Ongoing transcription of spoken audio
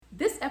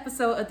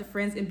episode of the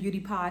Friends in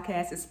Beauty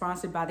podcast is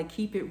sponsored by the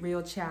Keep It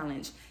Real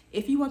Challenge.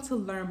 If you want to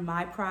learn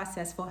my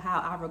process for how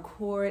I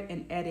record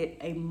and edit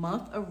a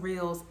month of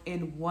reels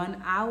in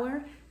 1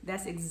 hour,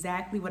 that's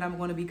exactly what I'm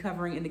going to be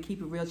covering in the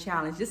Keep It Real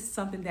Challenge. This is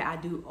something that I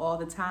do all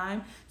the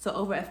time. So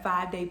over a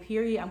 5-day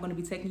period, I'm going to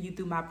be taking you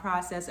through my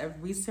process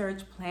of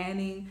research,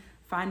 planning,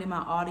 finding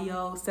my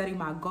audio, setting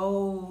my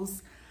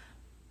goals,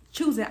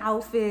 choosing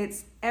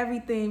outfits,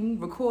 everything,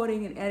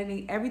 recording and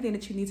editing, everything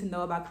that you need to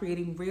know about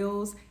creating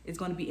reels is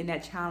going to be in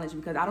that challenge,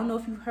 because I don't know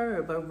if you've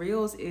heard, but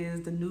reels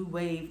is the new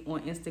wave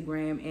on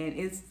Instagram, and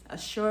it's a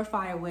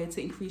surefire way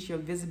to increase your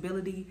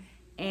visibility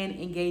and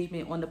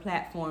engagement on the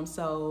platform.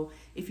 So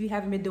if you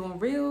haven't been doing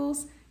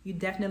reels, you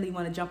definitely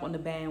want to jump on the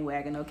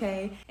bandwagon,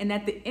 okay? And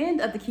at the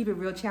end of the Keep It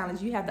Real Challenge,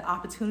 you have the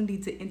opportunity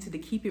to enter the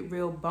Keep It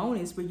Real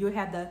bonus, where you'll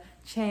have the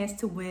chance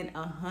to win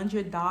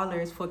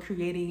 $100 for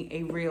creating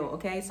a reel,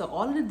 okay? So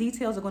all of the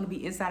details are going to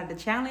be inside of the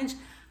challenge.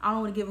 I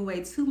don't want to give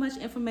away too much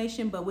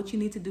information, but what you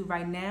need to do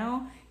right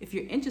now, if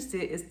you're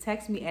interested, is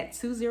text me at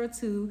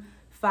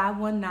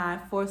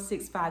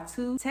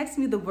 202-519-4652. Text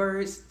me the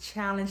words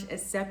challenge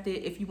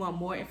accepted if you want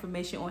more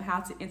information on how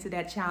to enter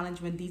that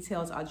challenge when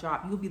details are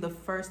dropped. You'll be the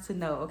first to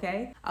know,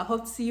 okay? I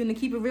hope to see you in the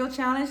Keep It Real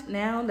Challenge.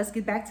 Now, let's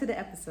get back to the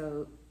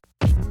episode.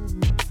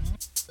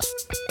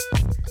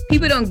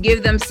 People don't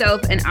give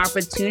themselves an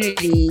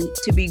opportunity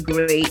to be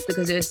great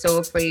because they're so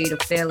afraid of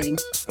failing.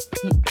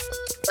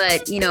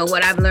 But,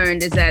 what I've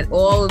learned is that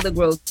all of the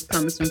growth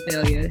comes from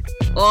failure.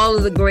 All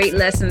of the great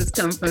lessons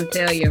come from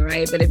failure,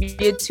 right? But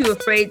if you're too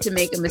afraid to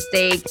make a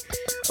mistake,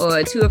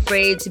 or too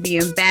afraid to be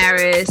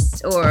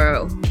embarrassed,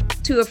 or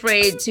too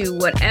afraid to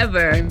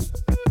whatever,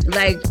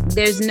 like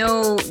there's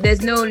no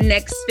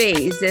next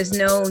phase. There's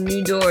no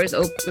new doors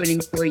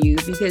opening for you,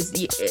 because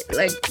the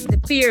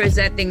fear is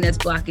that thing that's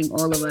blocking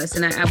all of us.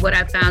 And what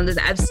I found is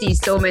I've seen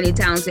so many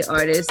talented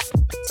artists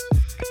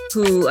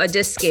who are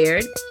just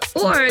scared,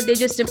 or they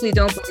just simply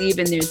don't believe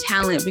in their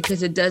talent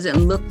because it doesn't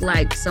look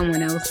like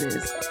someone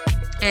else's.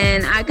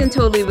 And I can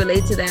totally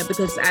relate to that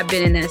because I've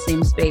been in that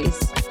same space.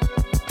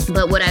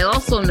 But what I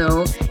also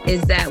know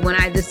is that when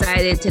I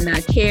decided to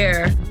not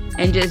care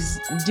and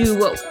just do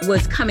what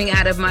was coming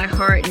out of my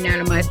heart and out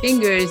of my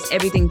fingers,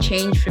 everything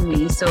changed for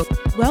me. So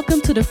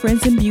welcome to the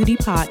Friends in Beauty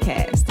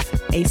podcast,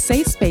 a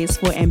safe space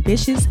for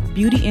ambitious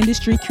beauty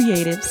industry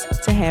creatives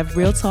to have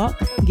real talk,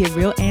 get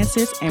real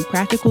answers, and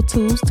practical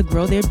tools to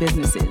grow their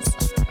businesses.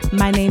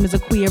 My name is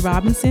Aquia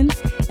Robinson,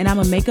 and I'm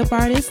a makeup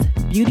artist,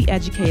 beauty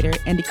educator,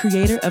 and the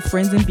creator of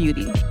Friends in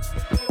Beauty.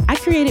 I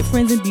created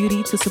Friends in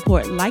Beauty to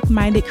support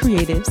like-minded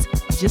creatives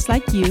just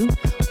like you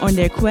on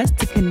their quest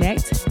to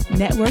connect,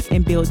 network,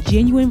 and build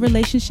genuine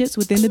relationships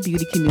within the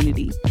beauty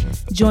community.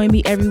 Join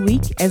me every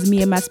week as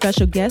me and my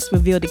special guests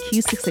reveal the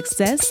keys to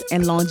success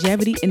and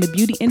longevity in the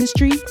beauty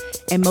industry,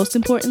 and most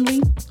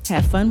importantly,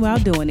 have fun while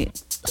doing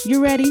it.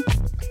 You ready?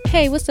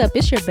 Hey, what's up?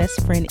 It's your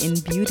best friend in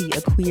beauty,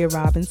 Aquia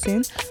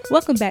Robinson.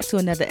 Welcome back to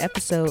another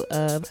episode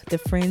of the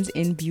Friends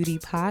in Beauty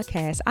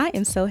podcast. I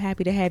am so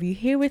happy to have you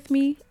here with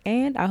me,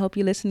 and I hope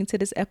you're listening to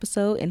this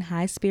episode in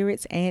high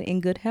spirits and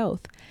in good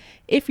health.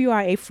 If you are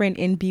a friend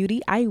in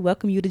beauty, I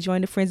welcome you to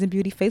join the Friends in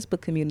Beauty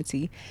Facebook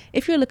community.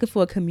 If you're looking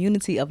for a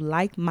community of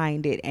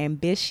like-minded,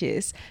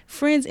 ambitious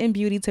friends in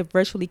beauty to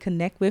virtually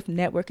connect with,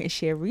 network, and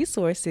share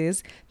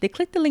resources, then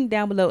click the link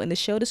down below in the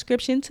show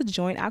description to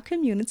join our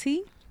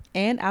community,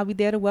 and I'll be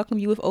there to welcome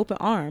you with open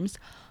arms.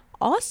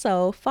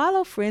 Also,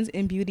 follow Friends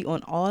in Beauty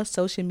on all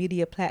social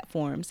media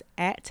platforms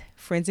at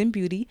Friends in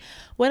Beauty.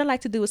 What I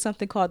like to do is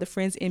something called the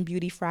Friends in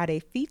Beauty Friday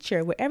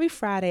feature, where every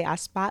Friday I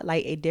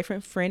spotlight a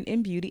different friend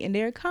in beauty and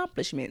their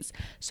accomplishments.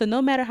 So no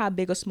matter how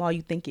big or small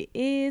you think it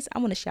is, I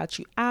want to shout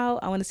you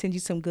out. I want to send you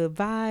some good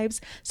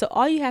vibes. So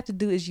all you have to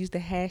do is use the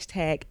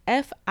hashtag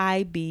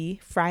FIB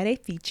Friday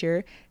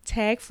feature,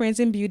 tag Friends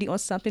in Beauty on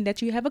something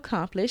that you have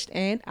accomplished,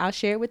 and I'll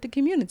share it with the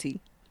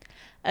community.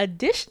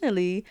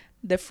 Additionally,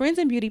 the Friends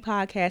in Beauty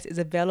podcast is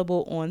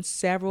available on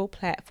several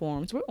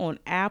platforms. We're on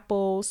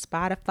Apple,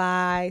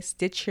 Spotify,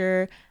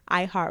 Stitcher,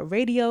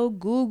 iHeartRadio,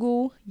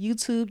 Google,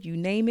 YouTube, you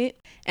name it.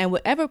 And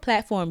whatever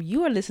platform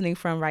you are listening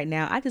from right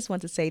now, I just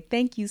want to say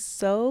thank you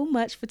so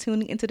much for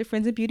tuning into the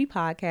Friends in Beauty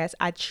podcast.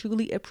 I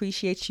truly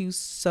appreciate you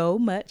so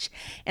much.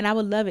 And I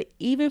would love it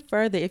even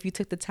further if you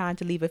took the time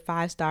to leave a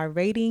 5-star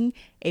rating,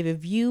 a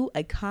review,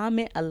 a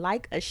comment, a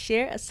like, a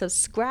share, a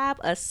subscribe,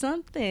 or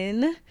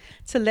something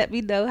to let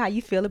me know how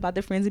you feel about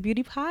the Friends in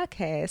Beauty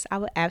podcast. I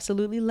would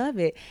absolutely love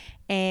it.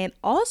 And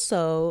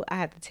also, I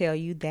have to tell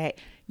you that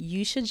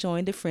you should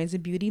join the Friends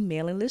in Beauty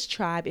mailing list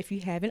tribe if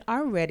you haven't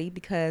already,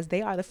 because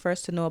they are the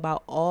first to know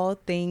about all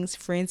things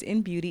Friends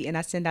in Beauty, and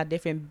I send out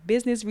different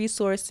business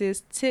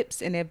resources,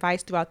 tips, and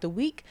advice throughout the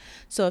week.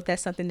 So if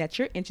that's something that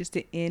you're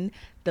interested in,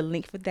 the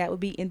link for that will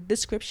be in the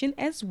description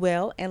as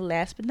well. And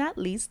last but not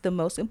least, the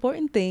most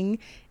important thing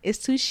is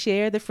to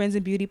share the Friends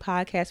in Beauty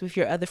podcast with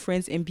your other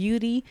friends in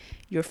beauty,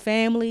 your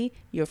family,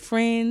 your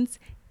friends,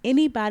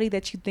 anybody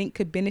that you think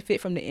could benefit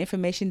from the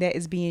information that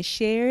is being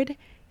shared.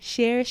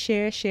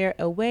 Share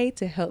away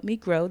to help me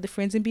grow the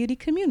Friends in Beauty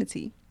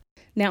community.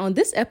 Now, on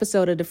this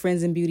episode of the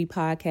Friends in Beauty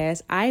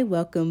podcast, I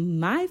welcome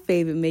my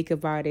favorite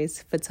makeup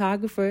artist,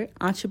 photographer,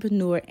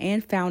 entrepreneur,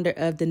 and founder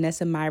of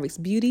Danessa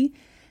Myricks Beauty,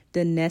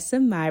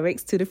 Danessa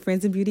Myricks, to the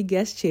Friends in Beauty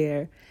guest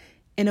chair.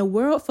 In a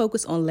world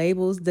focused on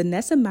labels,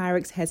 Danessa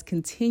Myricks has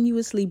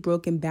continuously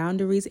broken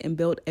boundaries and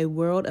built a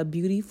world of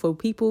beauty for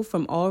people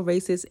from all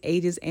races,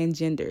 ages, and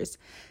genders.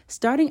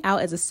 Starting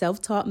out as a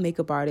self-taught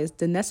makeup artist,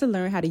 Danessa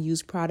learned how to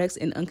use products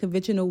in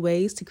unconventional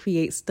ways to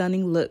create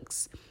stunning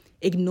looks.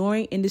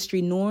 Ignoring industry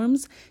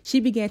norms, she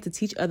began to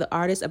teach other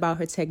artists about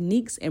her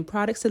techniques and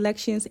product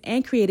selections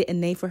and created a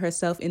name for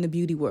herself in the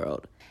beauty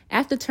world.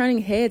 After turning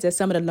heads at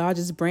some of the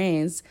largest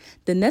brands,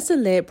 Danessa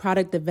led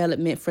product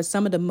development for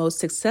some of the most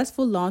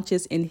successful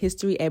launches in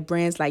history at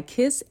brands like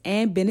Kiss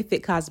and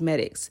Benefit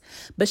Cosmetics.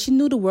 But she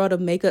knew the world of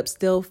makeup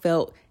still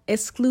felt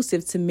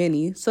exclusive to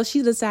many, so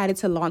she decided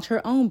to launch her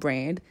own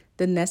brand,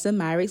 Danessa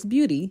Myricks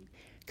Beauty.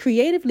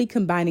 Creatively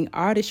combining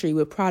artistry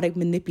with product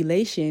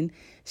manipulation,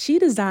 she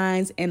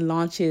designs and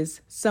launches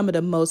some of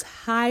the most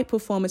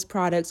high-performance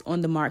products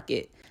on the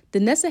market.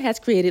 Danessa has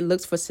created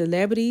looks for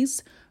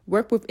celebrities,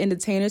 worked with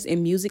entertainers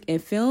in music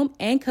and film,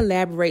 and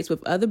collaborates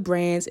with other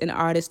brands and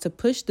artists to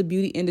push the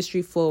beauty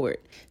industry forward.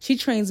 She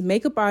trains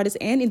makeup artists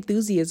and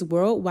enthusiasts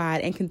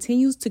worldwide and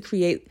continues to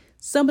create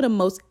some of the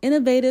most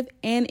innovative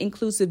and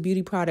inclusive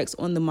beauty products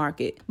on the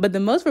market. But the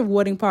most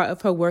rewarding part of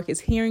her work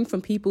is hearing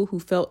from people who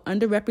felt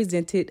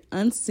underrepresented,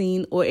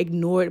 unseen, or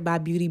ignored by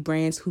beauty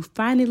brands who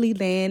finally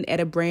land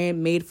at a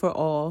brand made for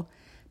all,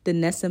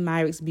 Danessa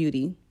Myricks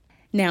Beauty.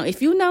 Now,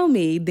 if you know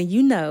me, then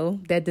you know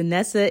that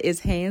Danessa is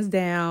hands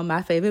down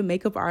my favorite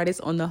makeup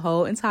artist on the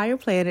whole entire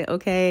planet,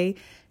 okay?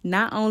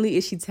 Not only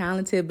is she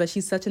talented, but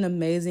she's such an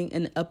amazing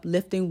and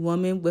uplifting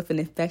woman with an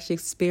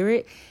infectious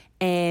spirit.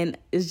 And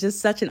it's just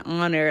such an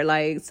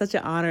honor, such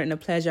an honor and a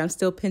pleasure. I'm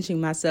still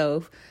pinching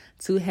myself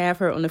to have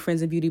her on the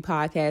Friends in Beauty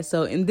podcast.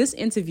 So in this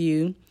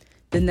interview,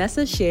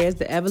 Danessa shares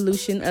the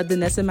evolution of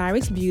Danessa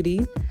Myricks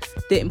Beauty,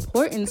 the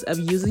importance of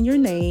using your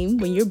name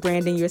when you're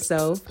branding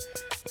yourself,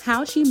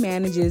 how she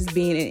manages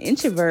being an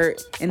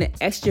introvert in an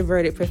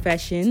extroverted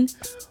profession,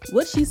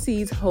 what she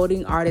sees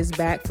holding artists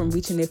back from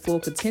reaching their full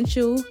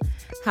potential,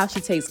 how she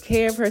takes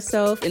care of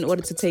herself in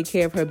order to take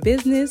care of her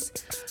business,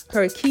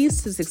 her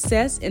keys to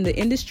success in the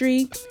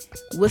industry,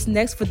 what's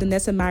next for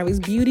Danessa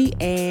Myricks Beauty,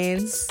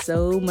 and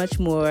so much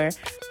more.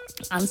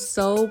 I'm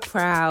so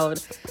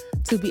proud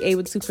to be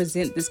able to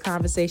present this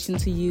conversation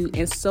to you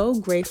and so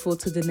grateful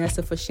to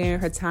Danessa for sharing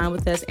her time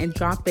with us and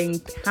dropping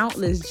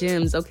countless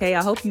gems, okay?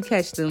 I hope you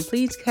catch them.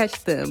 Please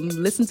catch them.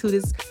 Listen to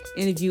this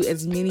interview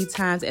as many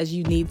times as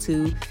you need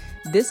to.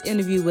 This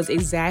interview was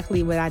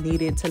exactly what I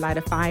needed to light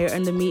a fire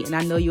under me, and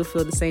I know you'll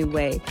feel the same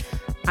way.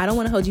 I don't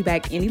want to hold you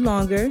back any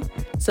longer,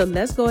 so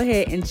let's go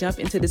ahead and jump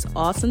into this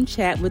awesome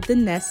chat with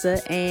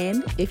Danessa.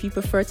 And if you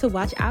prefer to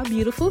watch our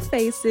beautiful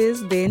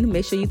faces, then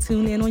make sure you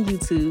tune in on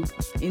YouTube.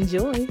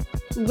 Enjoy.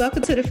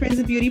 Welcome to the Friends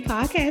of Beauty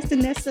podcast,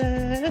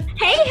 Danessa.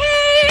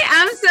 Hey,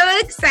 I'm so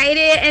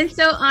excited and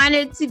so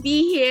honored to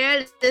be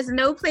here. There's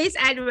no place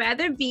I'd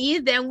rather be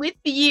than with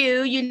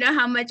you. You know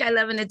how much I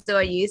love and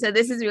adore you, so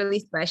this is really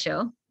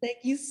special. Thank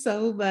you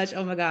so much.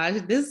 Oh my gosh,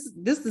 this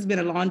has been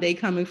a long day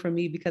coming for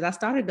me because I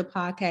started the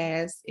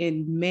podcast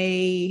in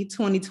May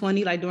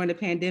 2020, like during the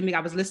pandemic. I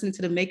was listening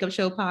to the Makeup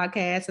Show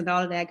podcast and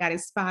all of that, got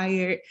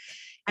inspired.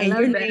 And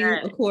your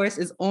name, of course,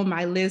 is on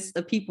my list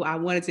of people I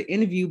wanted to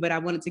interview, but I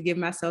wanted to give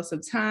myself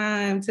some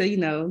time to, get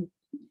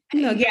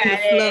in the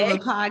flow of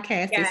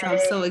podcasting. So I'm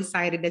so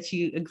excited that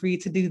you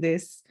agreed to do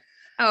this.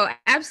 Oh,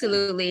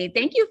 absolutely.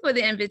 Thank you for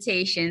the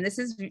invitation. This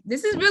is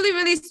really,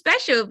 really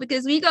special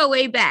because we go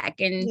way back,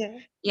 and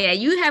yeah,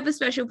 you have a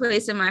special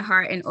place in my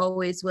heart and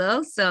always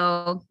will.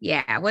 So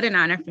yeah, what an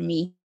honor for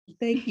me.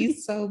 Thank you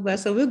so much.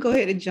 So we'll go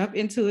ahead and jump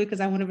into it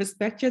because I want to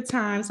respect your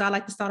time. So I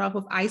like to start off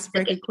with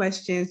icebreaker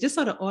questions, just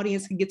so the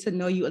audience can get to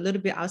know you a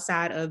little bit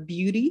outside of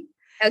beauty.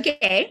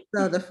 Okay.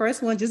 So the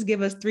first one, just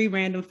give us 3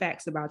 random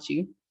facts about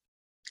you.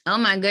 Oh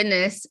my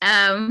goodness.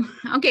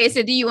 Okay,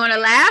 so do you want to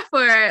laugh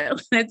or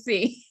let's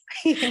see?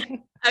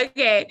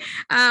 Okay.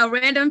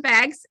 Random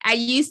facts. I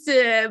used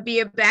to be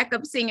a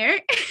backup singer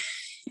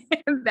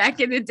back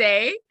in the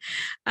day.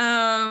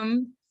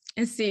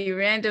 Let's see.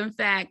 Random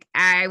fact.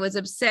 I was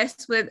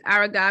obsessed with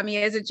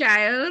origami as a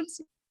child.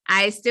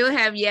 I still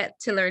have yet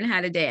to learn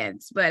how to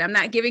dance, but I'm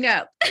not giving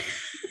up.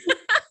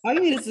 All you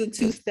need is a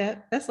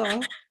 2-step. That's all.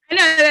 I know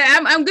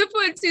that I'm good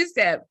for a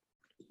 2-step.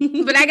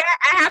 But I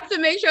have to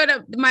make sure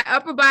that my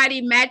upper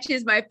body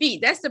matches my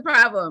feet. That's the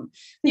problem.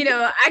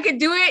 I could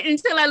do it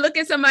until I look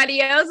at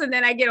somebody else and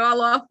then I get all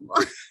off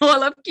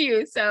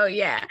cue. So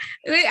yeah,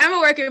 I'm a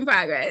work in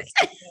progress.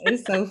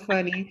 It's so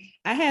funny.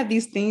 I have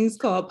these things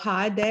called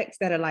pod decks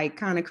that are like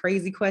kind of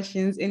crazy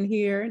questions in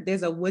here.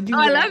 There's a would you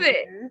rather, I love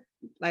it.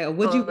 Like a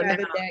would you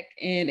rather deck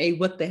and a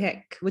what the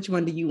heck. Which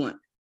one do you want?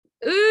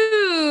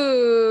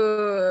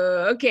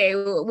 Ooh, okay.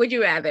 Would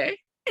you rather?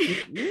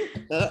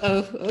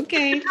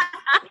 Okay.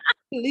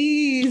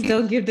 Please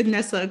don't give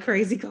Danessa a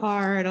crazy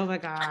card. Oh my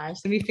gosh.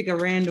 Let me pick a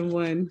random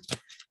one.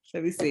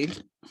 Let me see.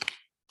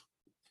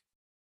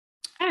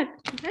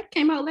 That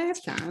came out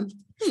last time.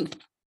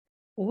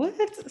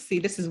 What? See,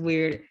 this is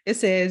weird. It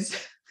says,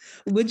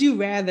 would you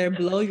rather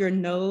blow your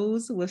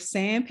nose with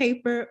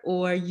sandpaper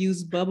or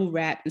use bubble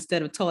wrap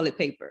instead of toilet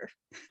paper?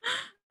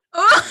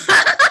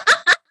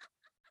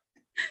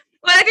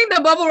 Well, I think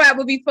the bubble wrap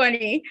would be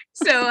funny.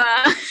 So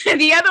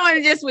the other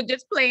one just would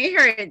just plain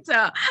hurt.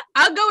 So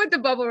I'll go with the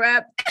bubble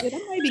wrap. Yeah,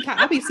 that might be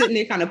I'll be sitting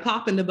there kind of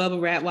popping the bubble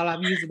wrap while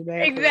I'm using the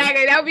bathroom.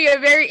 Exactly. That would be a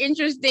very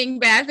interesting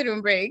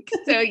bathroom break.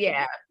 So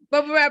yeah,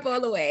 bubble wrap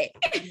all the way.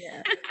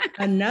 Yeah.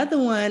 Another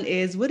one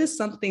is, what is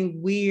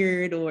something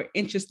weird or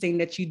interesting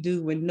that you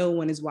do when no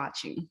one is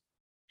watching?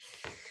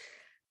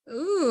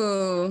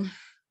 Ooh.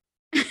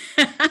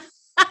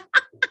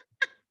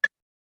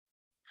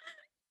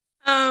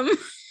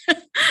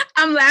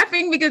 I'm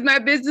laughing because my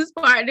business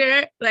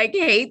partner like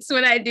hates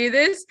when I do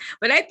this,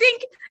 but I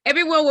think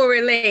everyone will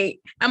relate.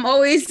 I'm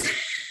always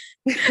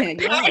patting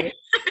my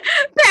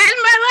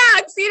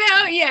locks,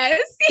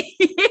 Yes.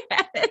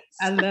 Yes.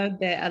 I love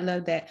that. I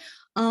love that.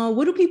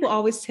 What do people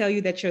always tell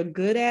you that you're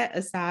good at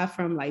aside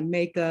from like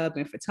makeup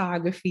and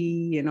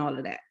photography and all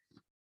of that?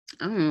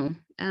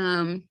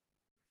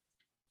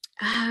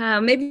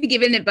 Maybe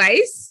giving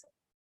advice.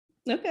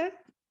 Okay.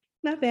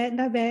 Not bad.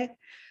 Not bad.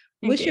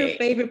 What's your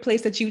favorite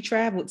place that you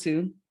traveled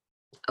to?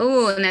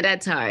 Oh, now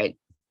that's hard.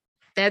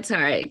 That's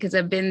hard because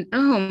I've been,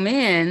 oh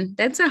man,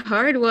 that's a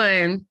hard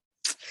one.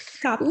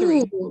 Top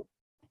 3. Ooh.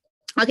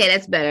 Okay,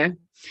 that's better.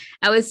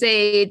 I would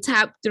say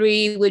top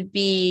 3 would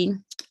be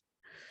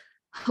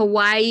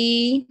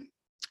Hawaii,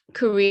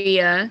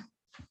 Korea,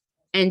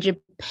 and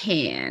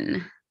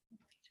Japan.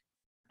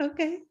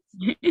 Okay.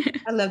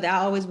 I love that. I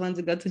always wanted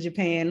to go to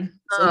Japan.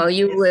 So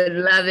you would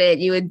love it.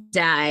 You would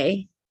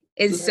die.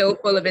 It's so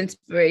full of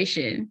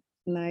inspiration.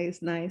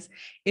 Nice, nice.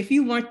 If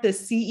you weren't the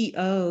CEO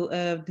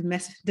of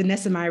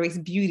Danessa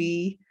Myricks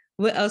Beauty,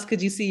 what else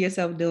could you see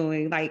yourself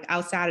doing, like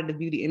outside of the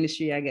beauty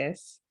industry, I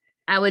guess?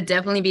 I would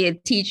definitely be a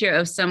teacher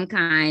of some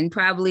kind,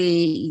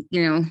 probably,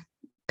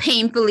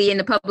 painfully in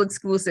the public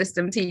school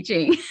system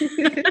teaching.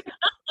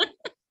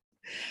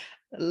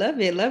 Love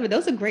it, love it.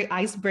 Those are great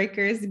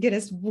icebreakers to get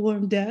us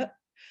warmed up.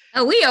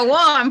 Oh, we are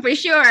warm for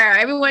sure.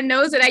 Everyone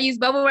knows that I use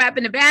bubble wrap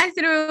in the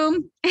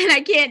bathroom and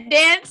I can't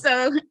dance,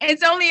 so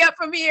it's only up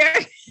from here.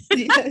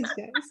 Yes,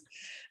 yes.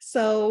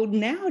 So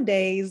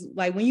nowadays,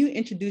 like when you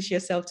introduce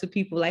yourself to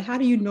people, like how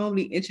do you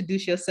normally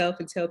introduce yourself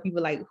and tell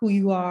people like who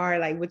you are,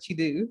 like what you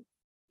do?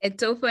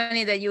 It's so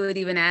funny that you would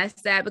even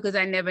ask that because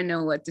I never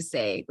know what to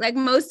say. Like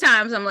most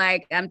times I'm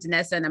like, I'm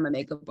Danessa and I'm a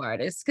makeup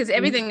artist because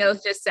everything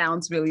else just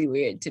sounds really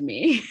weird to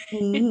me.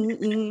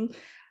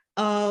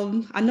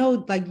 I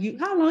know like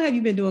how long have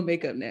you been doing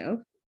makeup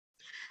now?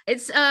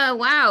 It's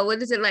wow,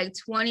 what is it, like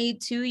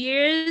 22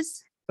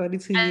 years?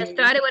 22 years. I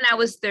started when I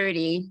was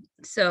 30.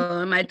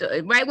 So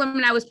right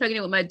when I was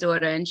pregnant with my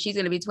daughter, and she's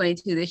gonna be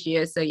 22 this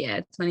year. So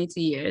yeah,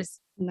 22 years.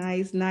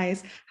 Nice,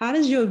 nice. How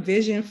does your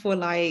vision for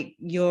like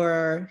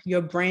your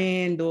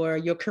brand or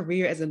your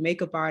career as a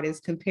makeup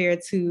artist compare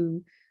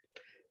to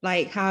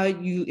like how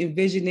you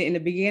envisioned it in the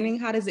beginning?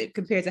 How does it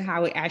compare to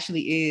how it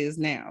actually is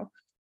now?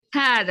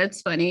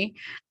 That's funny.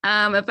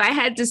 If I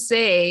had to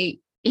say,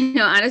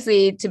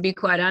 honestly, to be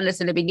quite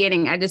honest, in the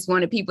beginning, I just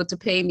wanted people to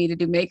pay me to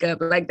do makeup.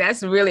 Like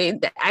that's really,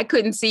 I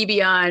couldn't see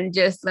beyond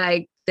just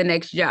like the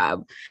next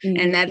job.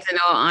 And that's in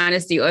all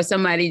honesty, or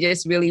somebody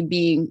just really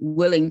being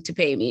willing to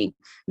pay me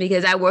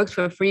because I worked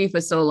for free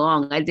for so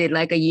long. I did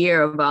like a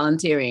year of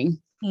volunteering.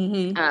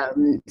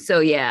 So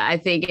yeah, I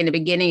think in the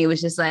beginning, it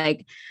was just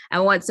like, I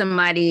want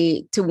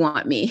somebody to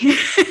want me.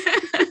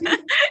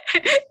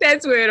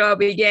 That's where it all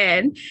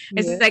began.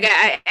 It's like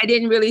I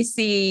didn't really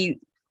see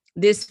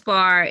this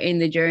far in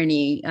the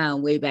journey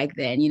way back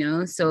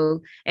then,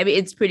 so I mean,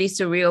 it's pretty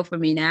surreal for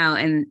me now.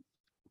 And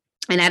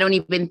I don't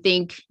even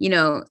think,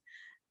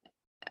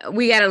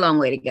 we got a long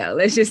way to go.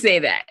 Let's just say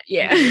that.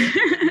 Yeah.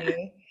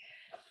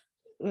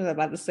 What was I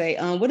about to say?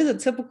 What does a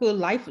typical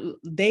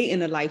day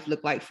in a life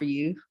look like for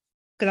you?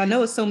 Because I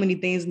know it's so many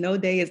things. No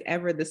day is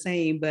ever the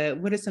same, but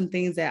what are some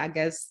things that I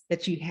guess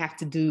that you have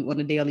to do on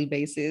a daily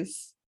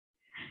basis?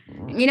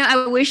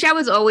 I wish I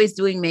was always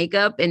doing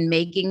makeup and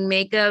making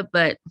makeup,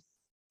 but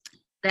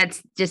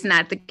that's just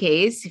not the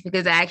case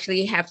because I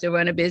actually have to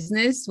run a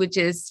business, which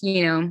is,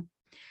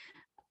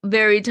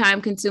 very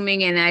time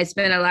consuming. And I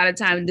spend a lot of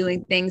time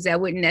doing things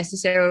that wouldn't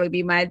necessarily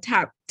be my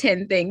top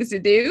 10 things to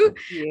do.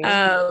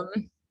 Yeah.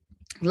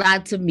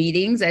 Lots of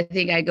meetings. I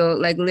think I go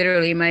like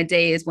literally my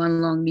day is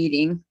one long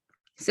meeting.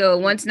 So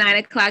once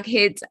 9:00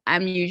 hits,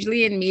 I'm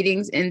usually in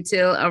meetings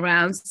until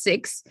around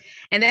 6.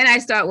 And then I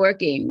start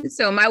working.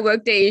 So my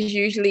work day is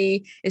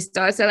usually, it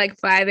starts at like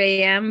 5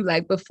 a.m.,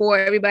 like before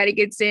everybody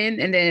gets in.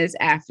 And then it's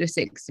after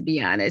 6, to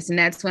be honest. And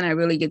that's when I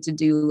really get to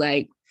do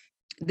like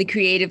the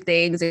creative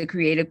things and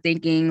creative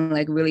thinking,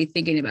 like really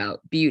thinking about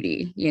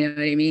beauty. You know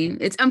what I mean?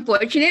 It's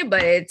unfortunate,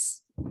 but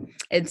it's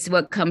it's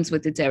what comes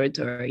with the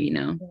territory, you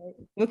know.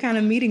 What kind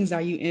of meetings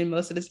are you in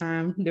most of the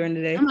time during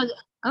the day?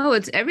 Oh,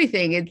 it's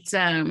everything. It's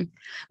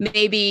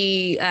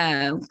maybe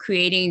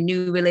creating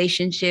new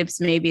relationships.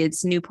 Maybe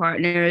it's new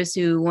partners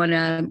who want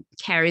to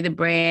carry the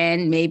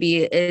brand.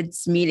 Maybe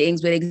it's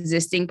meetings with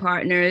existing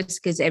partners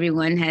because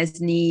everyone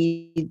has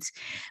needs.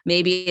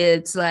 Maybe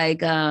it's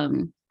like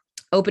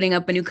opening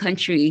up a new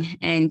country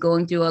and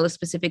going through all the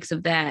specifics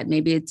of that.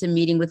 Maybe it's a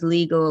meeting with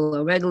legal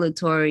or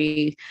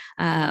regulatory.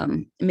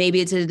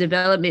 Maybe it's a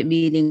development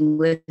meeting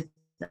with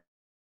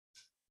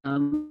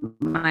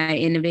my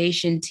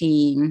innovation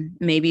team.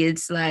 Maybe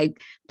it's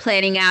like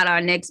planning out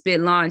our next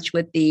bid launch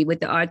with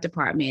the art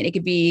department. It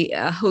could be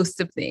a host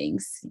of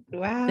things.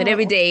 Wow. But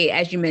every day,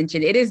 as you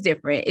mentioned, it is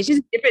different. It's just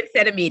a different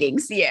set of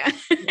meetings. Yeah.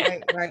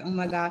 Right. Oh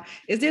my God.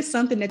 Is there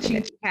something that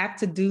you have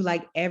to do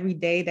like every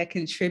day that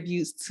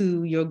contributes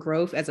to your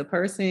growth as a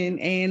person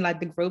and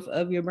like the growth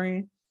of your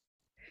brand?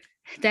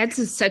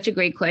 That's such a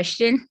great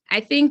question.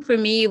 I think for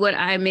me, what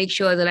I make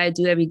sure that I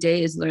do every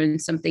day is learn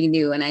something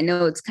new. And I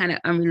know it's kind of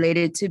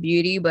unrelated to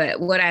beauty,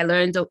 but what I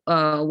learned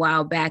a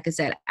while back is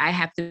that I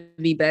have to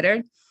be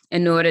better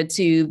in order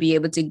to be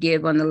able to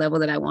give on the level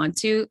that I want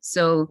to.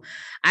 So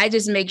I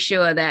just make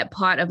sure that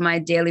part of my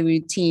daily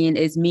routine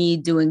is me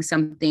doing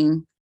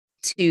something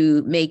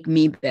to make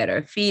me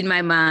better, feed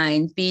my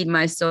mind, feed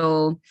my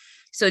soul.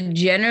 So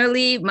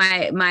generally,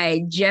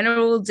 my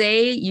general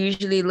day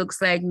usually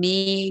looks like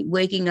me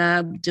waking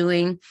up,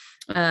 doing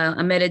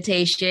a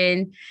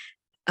meditation,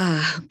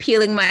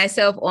 peeling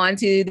myself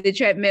onto the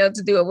treadmill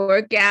to do a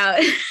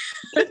workout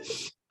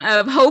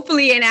of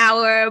hopefully an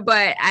hour.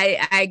 But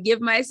I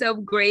give myself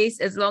grace.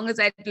 As long as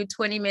I do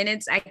 20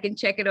 minutes, I can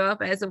check it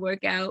off as a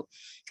workout.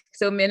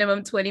 So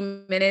minimum 20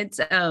 minutes.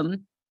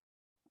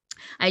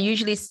 I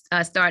usually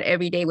start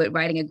every day with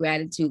writing a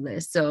gratitude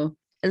list. So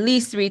at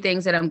least 3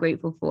 things that I'm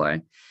grateful for.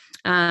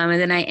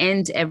 And then I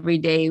end every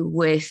day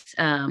with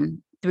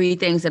 3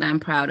 things that I'm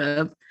proud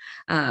of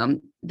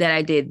that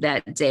I did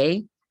that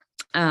day.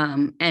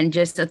 And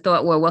just a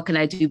thought, well, what can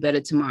I do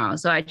better tomorrow?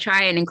 So I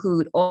try and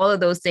include all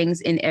of those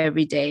things in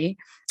every day.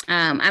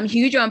 I'm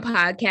huge on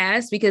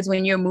podcasts because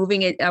when you're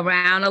moving it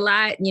around a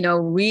lot, you know,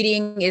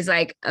 reading is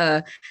like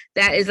that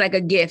is like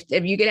a gift.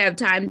 If you could have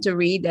time to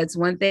read, that's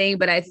one thing.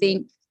 But I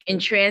think in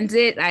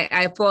transit,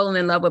 I've fallen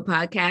in love with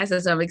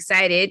podcasts. So I'm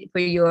excited for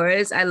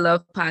yours. I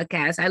love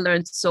podcasts. I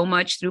learned so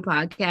much through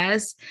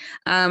podcasts.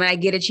 And I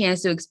get a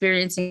chance to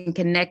experience and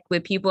connect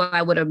with people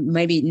I would have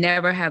maybe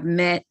never have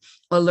met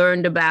or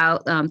learned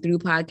about through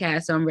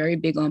podcasts. So I'm very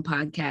big on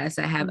podcasts.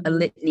 I have a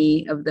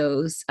litany of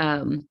those.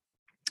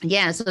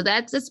 So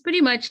that's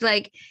pretty much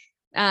like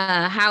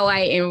how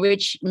I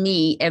enrich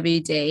me every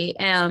day.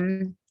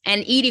 And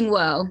eating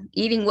well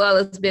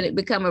has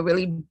become a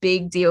really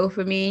big deal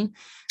for me.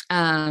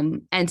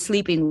 And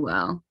sleeping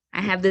well. I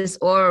have this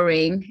Aura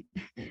ring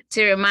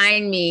to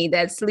remind me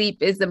that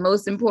sleep is the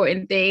most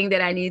important thing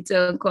that I need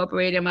to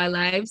incorporate in my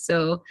life.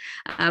 So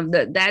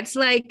that's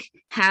like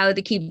how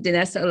to keep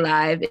Danessa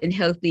alive and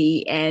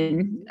healthy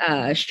and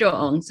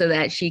strong so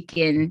that she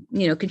can,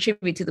 you know,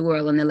 contribute to the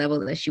world on the level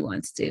that she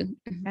wants to.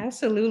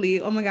 Absolutely.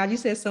 Oh my God, you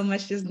said so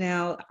much just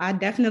now. I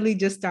definitely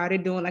just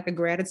started doing like a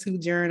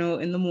gratitude journal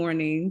in the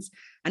mornings.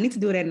 I need to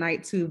do it at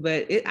night too,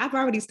 but I've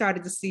already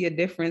started to see a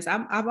difference.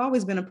 I've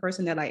always been a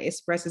person that like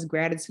expresses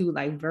gratitude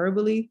like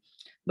verbally,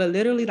 but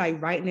literally like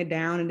writing it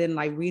down and then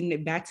like reading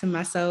it back to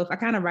myself. I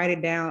kind of write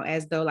it down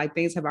as though like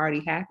things have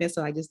already happened.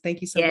 So I just thank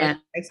you so much,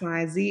 X, Y,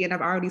 and Z. And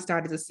I've already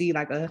started to see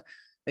like a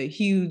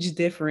huge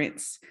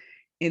difference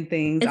in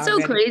things. It's so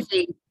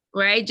crazy,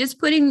 right? Just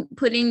putting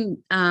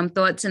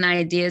thoughts and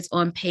ideas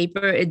on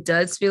paper, it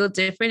does feel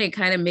different. It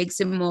kind of makes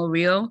it more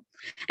real.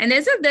 And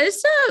there's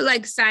a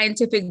like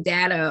scientific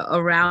data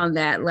around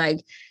that,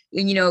 like,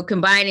 you know,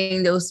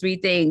 combining those 3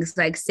 things,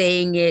 like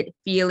saying it,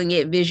 feeling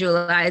it,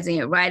 visualizing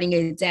it, writing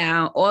it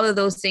down, all of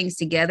those things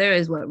together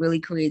is what really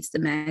creates the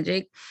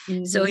magic.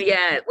 So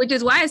yeah, which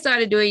is why I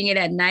started doing it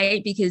at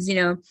night, because, you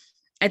know,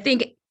 I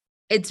think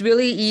it's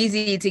really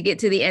easy to get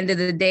to the end of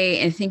the day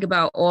and think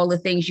about all the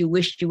things you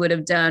wished you would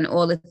have done,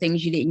 all the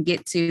things you didn't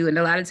get to. And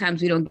a lot of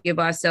times we don't give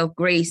ourselves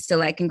grace to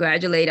like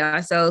congratulate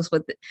ourselves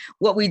with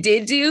what we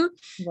did do.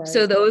 Right.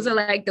 So those are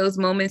like those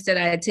moments that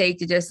I take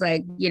to just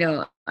like, you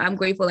know, I'm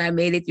grateful I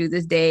made it through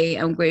this day.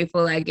 I'm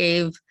grateful I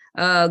gave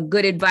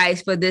good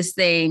advice for this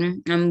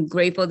thing. I'm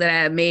grateful that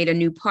I made a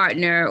new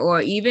partner, or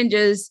even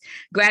just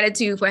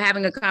gratitude for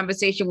having a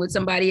conversation with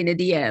somebody in the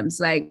DMs.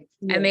 Like,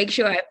 I make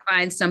sure I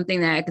find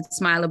something that I can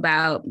smile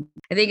about.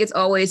 I think it's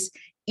always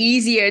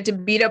easier to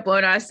beat up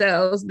on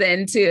ourselves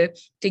than to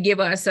give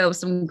ourselves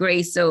some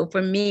grace. So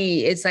for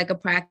me, it's like a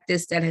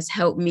practice that has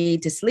helped me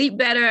to sleep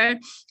better,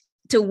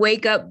 to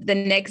wake up the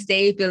next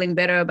day feeling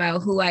better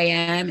about who I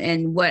am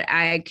and what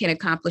I can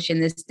accomplish in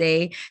this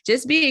day.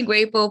 Just being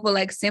grateful for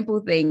like simple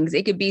things.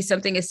 It could be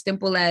something as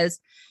simple as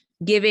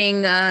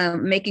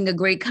making a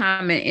great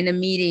comment in a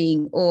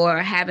meeting, or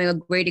having a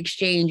great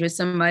exchange with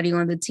somebody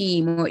on the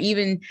team, or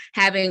even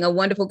having a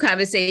wonderful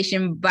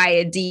conversation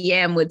via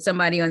DM with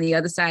somebody on the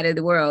other side of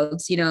the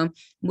world,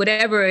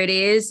 whatever it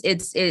is,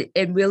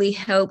 it really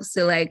helps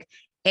to like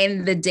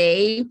end the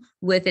day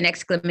with an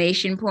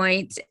exclamation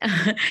point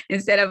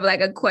instead of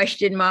like a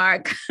question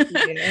mark.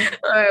 Yeah.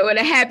 Or with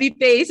a happy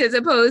face, as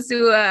opposed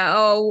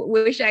to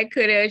wish I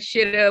coulda,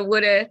 shoulda,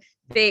 woulda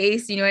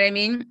face, you know what I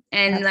mean?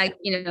 And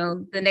Absolutely.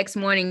 Like, the next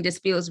morning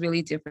just feels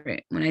really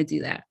different when I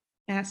do that.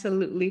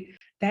 Absolutely.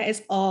 That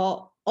is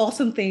all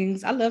awesome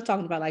things. I love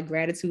talking about like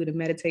gratitude and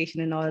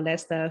meditation and all of that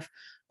stuff.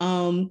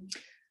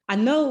 I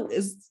know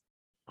it's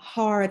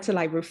hard to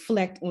like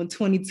reflect on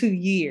 22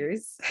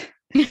 years,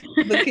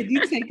 but could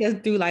you take us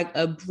through like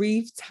a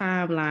brief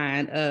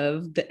timeline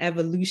of the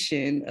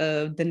evolution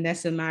of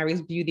Danessa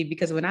Myricks Beauty?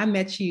 Because when I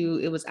met you,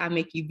 it was I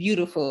Make You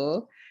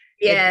Beautiful.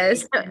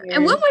 Yes.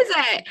 And when was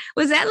that?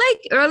 Was that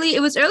like early?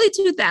 It was early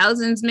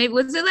 2000s. Maybe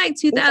was it like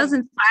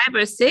 2005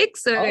 or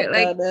 6 or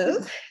like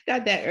no.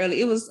 Not that early.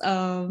 It was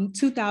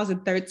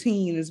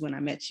 2013 is when I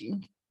met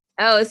you.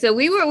 Oh, so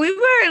we were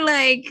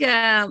like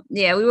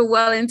we were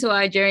well into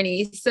our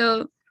journey.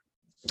 So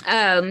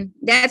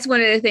that's one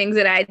of the things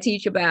that I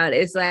teach about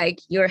is like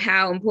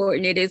how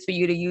important it is for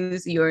you to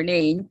use your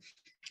name.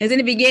 Because in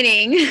the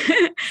beginning,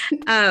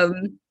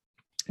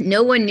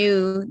 no one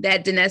knew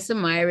that Danessa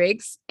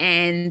Myricks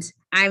and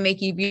I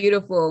Make You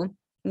Beautiful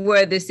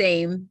were the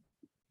same,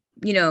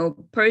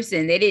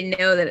 person. They didn't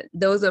know that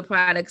those are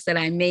products that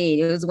I made.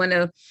 It was one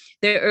of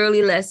the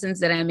early lessons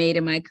that I made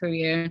in my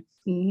career.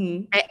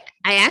 Mm-hmm.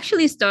 I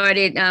actually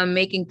started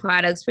making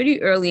products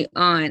pretty early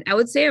on. I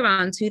would say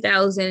around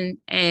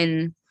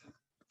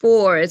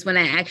 2004 is when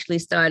I actually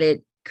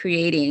started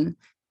creating.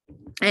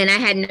 And I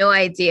had no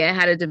idea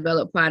how to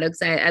develop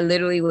products. I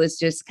literally was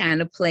just kind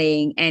of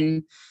playing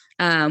and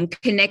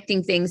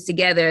connecting things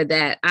together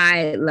that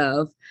I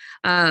love.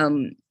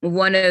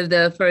 One of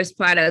the first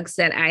products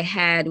that I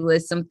had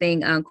was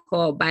something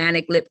called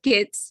Bionic Lip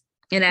Kits.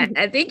 And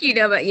I think you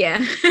know, but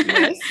yeah.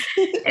 Yes.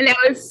 And that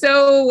was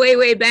so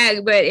way back,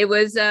 but it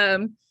was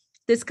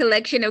this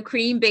collection of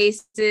cream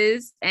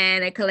bases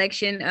and a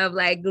collection of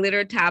like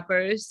glitter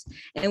toppers.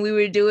 And we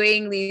were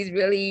doing these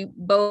really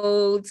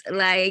bold,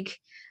 like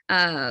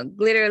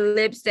glitter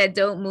lips that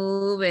don't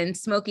move and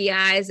smoky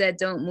eyes that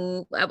don't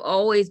move. I've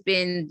always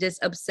been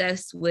just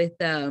obsessed with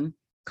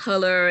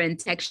color and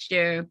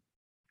texture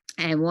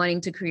and wanting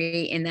to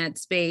create in that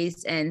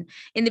space. And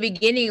in the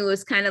beginning, it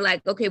was kind of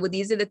like, okay, well,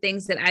 these are the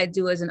things that I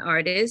do as an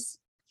artist.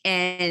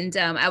 And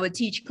I would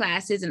teach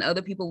classes and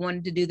other people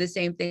wanted to do the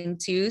same thing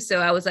too.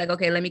 So I was like,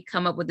 okay, let me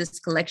come up with this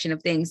collection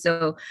of things.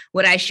 So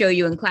what I show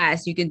you in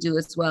class, you can do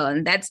as well.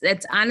 And that's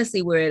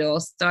honestly where it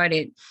all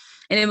started.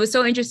 And it was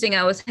so interesting.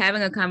 I was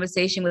having a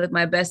conversation with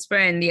my best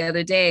friend the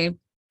other day,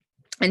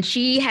 and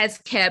she has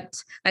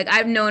kept, like,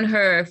 I've known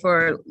her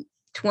for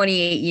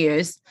 28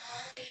 years.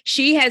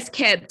 She has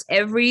kept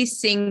every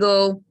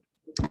single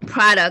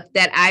product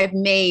that I've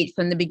made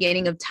from the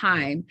beginning of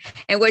time.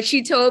 And what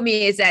she told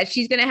me is that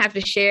she's going to have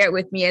to share it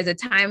with me as a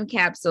time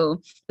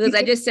capsule, because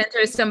I just sent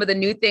her some of the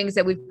new things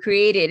that we've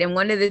created. And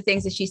one of the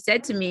things that she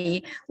said to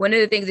me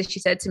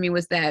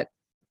was that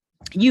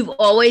you've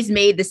always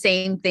made the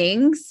same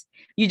things.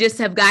 You just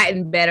have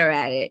gotten better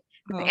at it.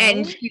 Aww.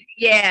 And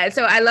yeah,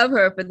 so I love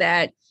her for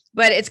that.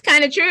 But it's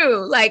kind of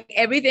true. Like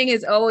everything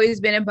has always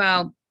been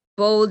about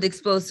bold,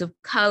 explosive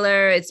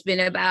color. It's been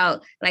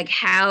about like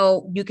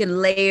how you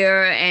can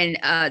layer and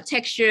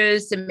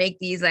textures to make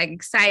these like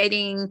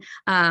exciting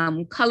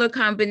color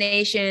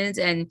combinations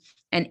and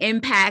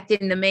impact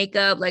in the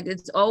makeup. Like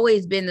it's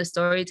always been the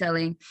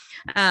storytelling.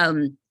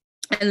 And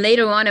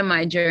later on in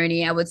my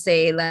journey, I would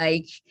say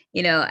like,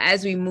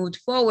 as we moved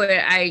forward,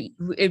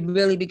 it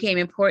really became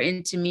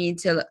important to me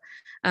to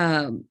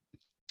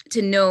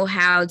know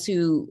how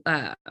to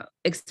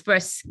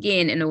express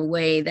skin in a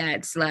way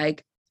that's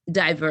like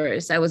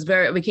diverse. I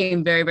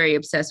became very, very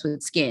obsessed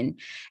with skin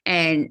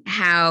and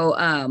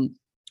how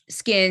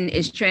skin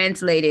is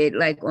translated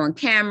like on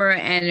camera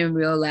and in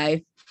real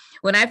life.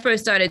 When I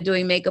first started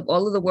doing makeup,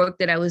 all of the work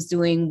that I was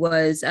doing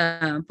was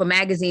for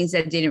magazines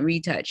that didn't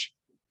retouch.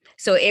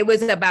 So it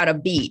was about a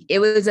beat. It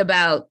was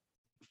about,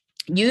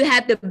 you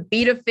had to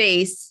beat a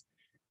face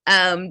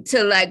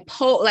to like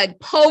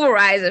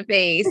pulverize a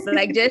face,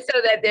 like just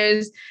so that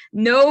there's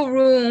no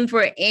room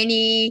for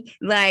any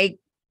like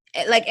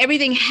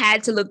everything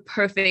had to look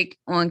perfect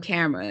on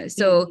camera.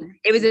 So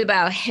it was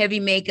about heavy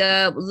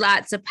makeup,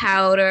 lots of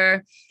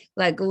powder,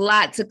 like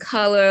lots of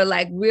color,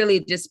 like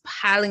really just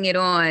piling it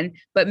on,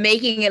 but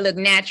making it look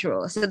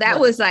natural. So that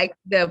was like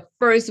the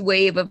first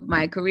wave of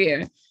my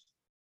career.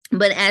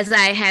 But as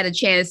I had a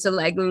chance to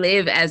like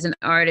live as an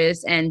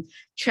artist and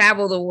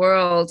travel the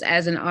world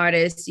as an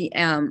artist,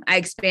 I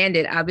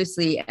expanded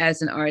obviously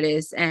as an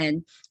artist,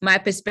 and my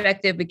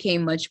perspective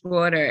became much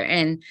broader.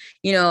 And,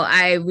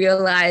 I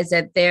realized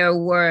that there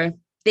were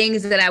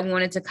things that I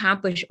wanted to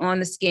accomplish on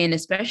the skin,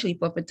 especially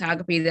for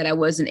photography, that I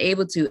wasn't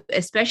able to,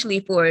 especially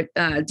for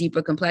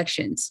deeper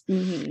complexions.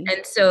 Mm-hmm.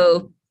 And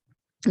so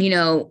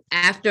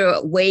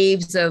after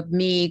waves of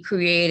me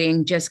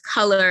creating just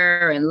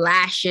color and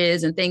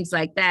lashes and things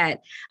like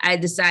that, I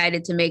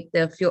decided to make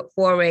the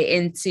foray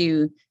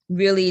into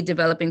really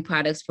developing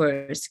products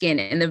for skin.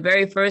 And the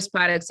very first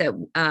products that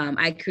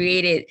I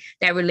created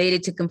that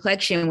related to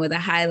complexion were the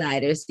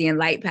highlighters, the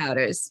Enlight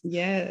powders.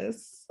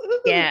 Yes.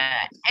 Yeah.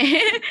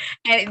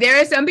 And there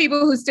are some people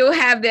who still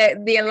have the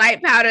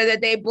Enlight powder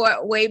that they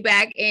bought way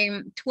back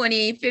in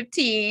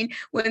 2015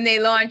 when they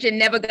launched and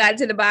never got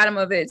to the bottom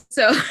of it.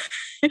 So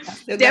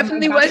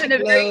definitely wasn't a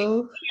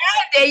very,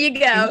 there you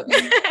go.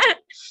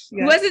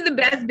 Yeah. Wasn't the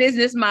best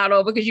business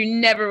model because you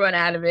never run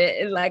out of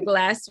it. It like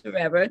lasts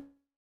forever.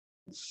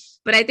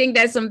 But I think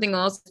that's something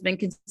else that's been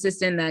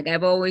consistent. Like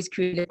I've always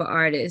created for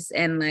artists,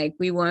 and like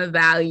we want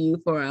value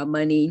for our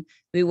money.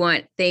 We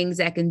want things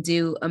that can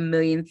do a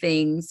million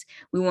things.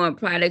 We want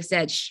products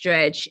that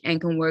stretch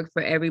and can work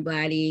for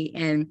everybody.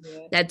 And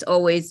that's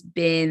always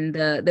been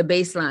the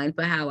baseline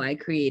for how I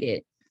create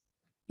it.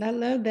 I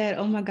love that.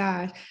 Oh my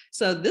gosh.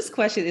 So this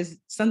question is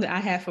something I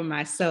have for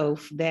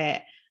myself,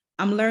 that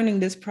I'm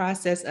learning this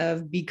process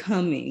of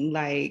becoming,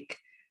 like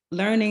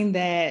learning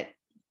that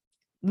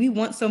we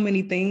want so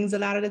many things a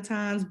lot of the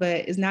times,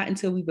 but it's not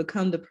until we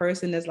become the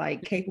person that's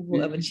like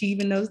capable of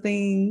achieving those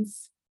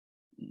things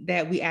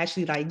that we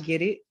actually like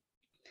get it.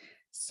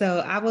 So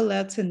I would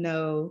love to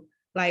know,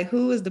 like,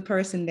 who is the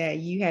person that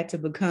you had to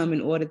become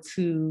in order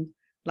to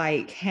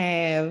like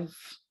have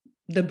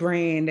the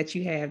brand that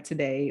you have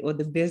today, or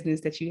the business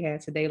that you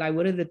have today? Like,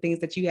 what are the things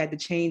that you had to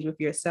change with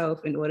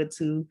yourself in order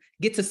to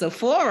get to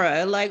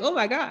Sephora? Like, oh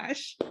my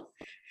gosh.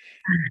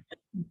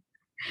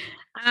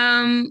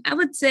 I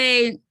would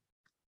say,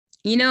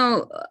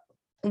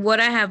 what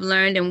I have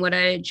learned and what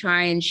I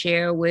try and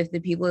share with the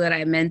people that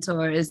I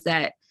mentor is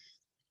that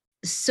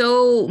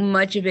so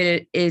much of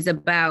it is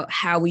about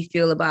how we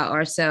feel about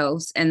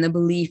ourselves and the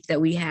belief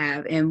that we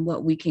have and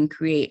what we can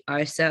create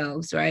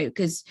ourselves, right?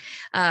 Because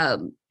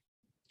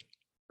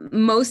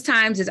most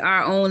times it's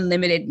our own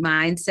limited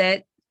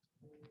mindset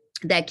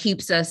that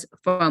keeps us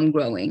from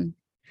growing.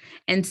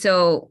 And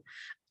so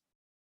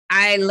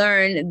I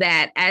learned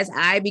that as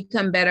I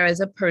become better as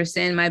a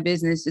person, my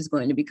business is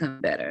going to become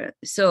better.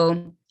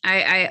 So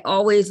I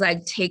always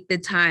like take the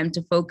time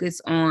to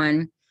focus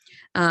on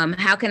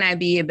how can I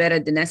be a better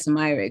Danessa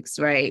Myricks,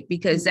 right?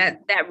 Because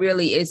that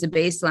really is a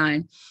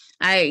baseline.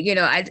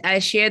 I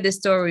share this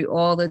story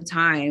all the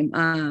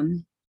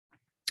time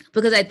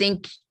because I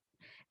think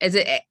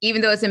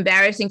even though it's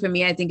embarrassing for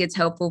me, I think it's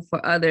helpful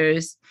for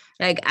others.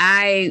 Like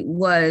I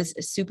was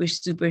super,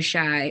 super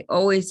shy,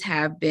 always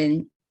have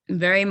been,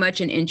 very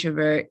much an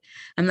introvert.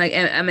 I'm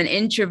an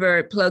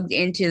introvert plugged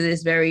into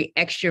this very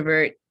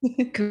extrovert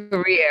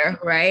career,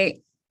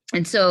 right?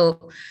 And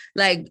so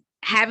like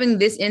having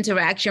this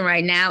interaction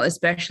right now,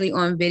 especially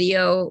on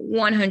video,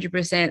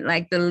 100%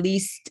 like the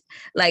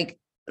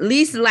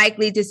least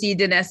likely to see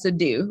Danessa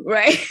do,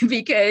 right?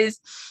 Because,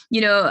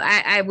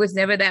 I was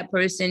never that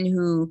person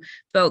who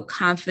felt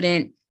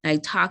confident,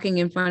 like talking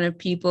in front of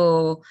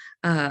people,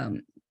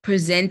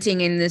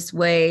 presenting in this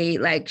way,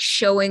 like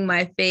showing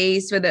my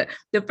face. For the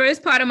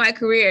first part of my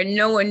career,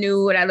 no one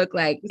knew what I looked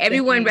like.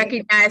 Everyone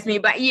recognized me,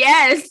 but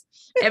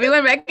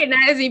everyone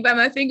recognized me by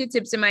my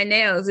fingertips and my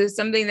nails. It's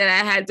something that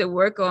I had to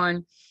work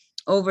on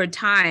over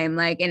time.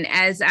 And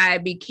as I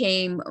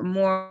became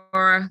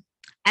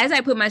as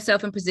I put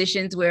myself in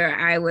positions where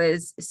I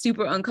was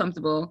super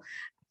uncomfortable,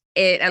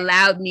 it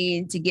allowed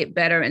me to get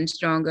better and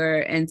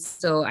stronger. And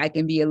so I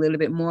can be a little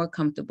bit more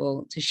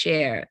comfortable to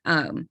share.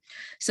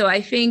 So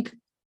I think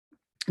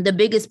the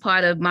biggest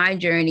part of my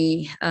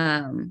journey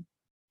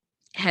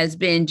has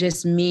been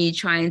just me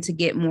trying to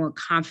get more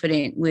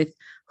confident with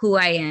who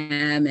I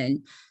am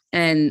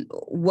and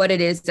what it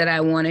is that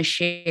I want to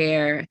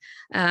share,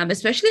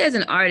 especially as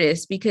an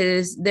artist,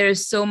 because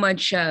there's so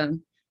much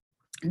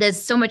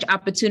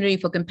opportunity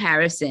for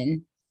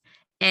comparison.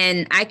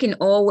 And I can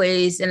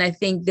always, and I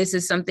think this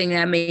is something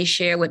that I may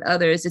share with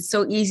others, it's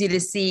so easy to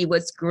see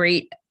what's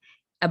great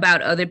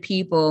about other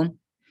people,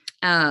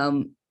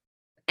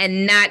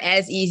 and not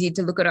as easy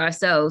to look at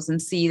ourselves and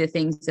see the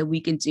things that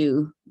we can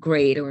do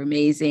great or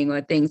amazing,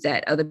 or things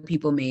that other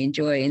people may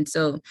enjoy. And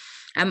so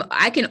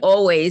I can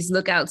always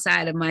look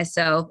outside of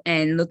myself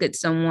and look at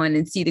someone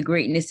and see the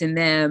greatness in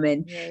them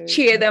and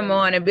cheer them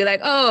on and be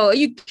like, oh, are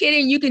you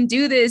kidding? You can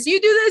do this.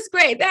 You do this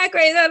great, that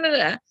great, blah, blah,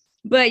 blah.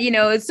 But,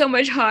 it's so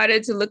much harder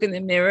to look in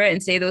the mirror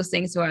and say those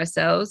things to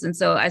ourselves. And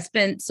so I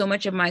spent so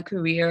much of my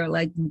career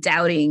like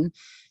doubting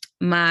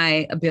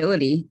my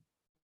ability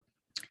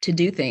to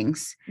do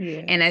things.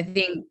 Yeah. And I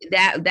think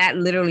that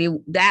literally,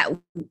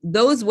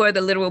 those were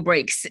the literal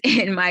breaks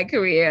in my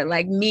career,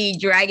 like me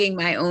dragging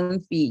my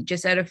own feet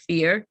just out of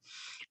fear.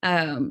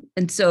 And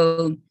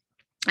so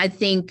I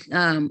think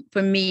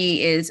for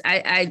me is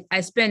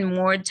I spend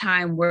more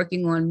time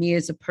working on me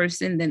as a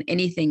person than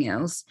anything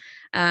else,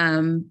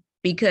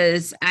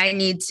 because I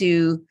need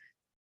to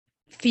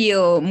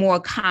feel more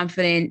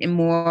confident and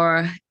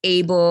more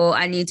able.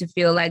 I need to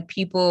feel like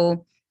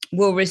people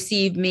will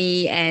receive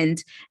me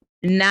and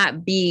not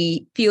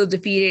feel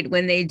defeated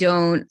when they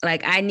don't.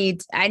 Like I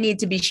need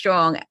to be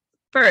strong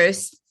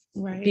first.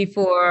 Right.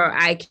 Before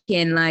I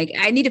can,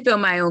 I need to fill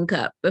my own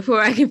cup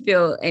before I can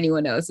fill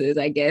anyone else's,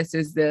 I guess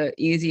is the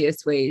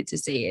easiest way to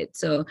say it.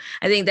 So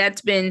I think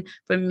that's been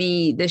for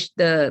me,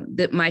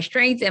 my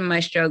strength and my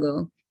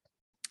struggle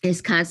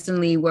is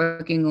constantly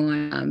working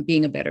on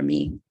being a better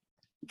me,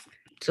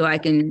 so I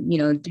can,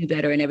 do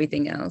better in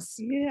everything else.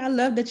 Yeah, I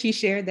love that you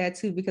shared that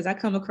too, because I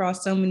come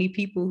across so many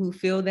people who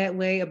feel that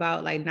way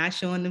about not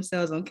showing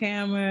themselves on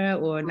camera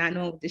or not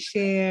knowing what to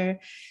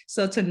share.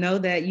 So to know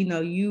that,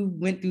 you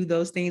went through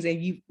those things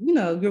and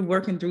you're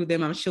working through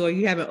them. I'm sure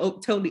you haven't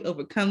totally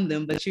overcome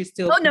them, but you're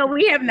still. Oh, no,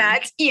 we have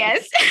not.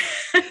 Yes.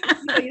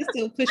 You're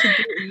still pushing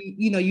through,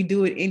 you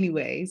do it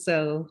anyway.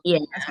 So yeah,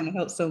 that's going to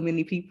help so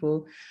many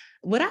people.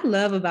 What I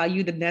love about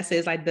you, Danessa,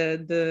 is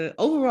the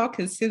overall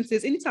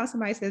consensus. Anytime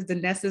somebody says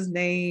Danessa's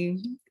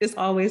name, it's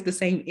always the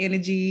same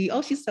energy.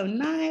 Oh, she's so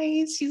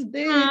nice. She's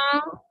this.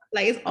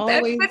 It's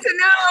always. That's good to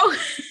know.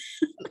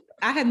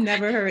 I have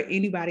never heard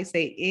anybody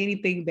say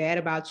anything bad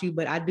about you,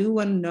 but I do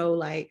want to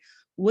know,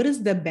 what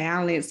is the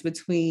balance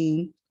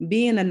between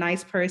being a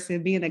nice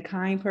person, being a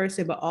kind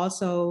person, but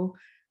also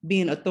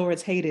being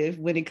authoritative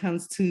when it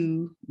comes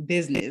to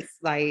business,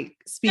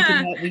 speaking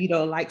up when you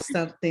don't like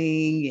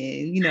something,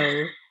 and you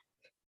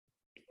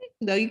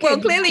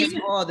can't clearly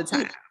all the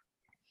time.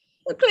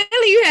 Well,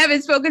 clearly you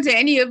haven't spoken to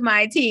any of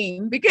my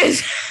team,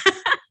 because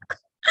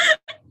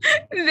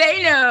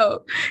they know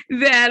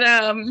that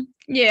I'm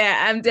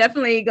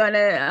definitely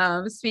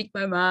gonna speak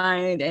my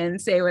mind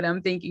and say what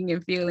I'm thinking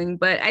and feeling.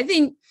 But I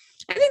think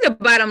the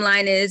bottom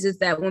line is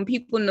that when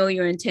people know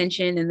your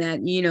intention and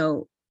that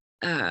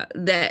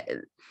that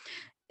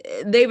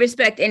they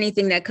respect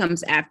anything that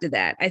comes after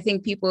that. I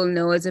think people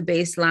know as a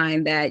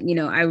baseline that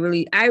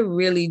I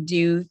really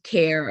do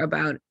care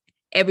about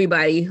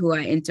everybody who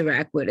I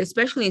interact with,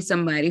 especially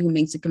somebody who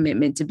makes a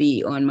commitment to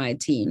be on my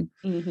team.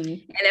 Mm-hmm.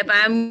 And if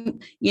I'm,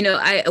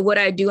 what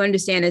I do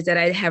understand is that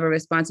I have a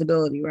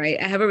responsibility, right?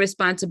 I have a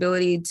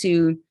responsibility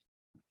to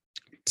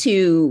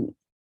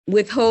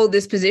withhold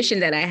this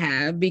position that I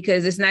have,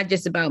 because it's not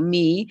just about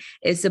me.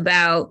 It's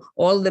about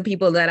all of the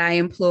people that I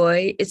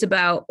employ. It's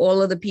about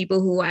all of the people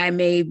who I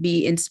may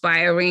be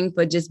inspiring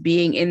for just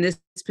being in this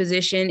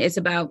position. It's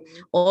about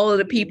all of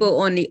the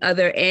people on the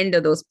other end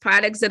of those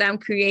products that I'm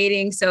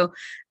creating. So,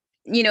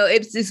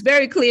 it's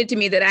very clear to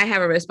me that I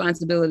have a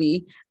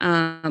responsibility.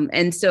 And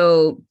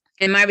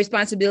my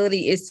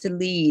responsibility is to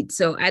lead.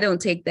 So I don't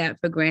take that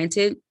for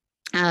granted.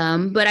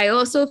 But I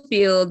also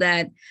feel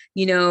that,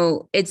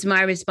 it's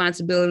my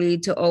responsibility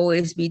to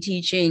always be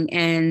teaching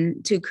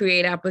and to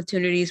create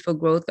opportunities for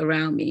growth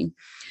around me.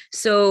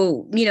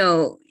 So,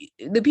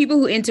 the people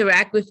who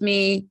interact with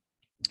me,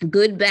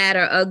 good, bad,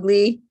 or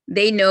ugly,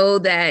 they know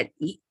that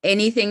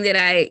any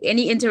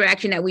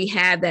interaction that we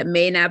have that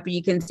may not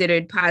be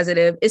considered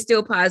positive is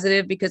still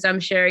positive, because I'm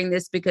sharing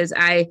this because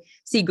I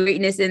see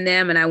greatness in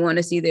them and I want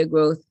to see their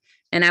growth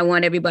and I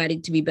want everybody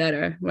to be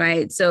better.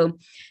 Right. So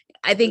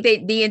I think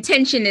the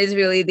intention is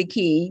really the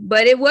key,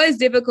 but it was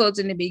difficult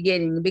in the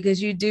beginning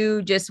because you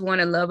do just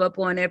want to love up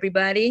on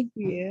everybody.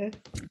 Yeah.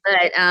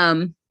 But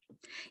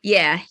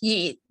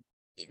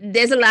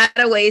there's a lot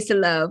of ways to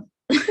love.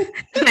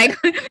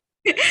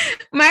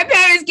 My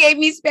parents gave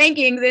me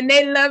spankings and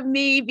they loved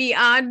me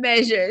beyond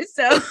measure.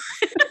 So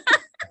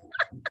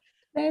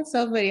that's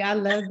so funny. I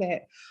love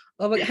that.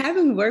 Well,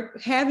 having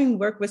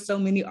worked with so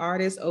many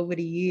artists over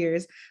the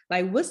years,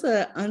 what's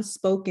an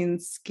unspoken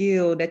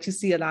skill that you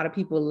see a lot of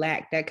people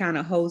lack that kind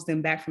of holds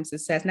them back from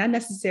success? Not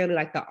necessarily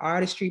the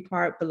artistry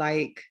part, but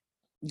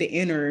the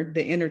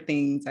inner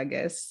things, I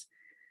guess.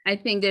 I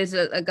think there's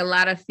a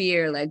lot of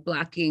fear,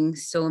 blocking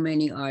so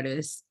many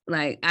artists.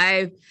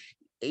 I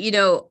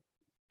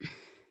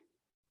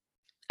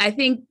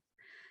think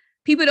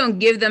people don't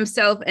give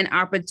themselves an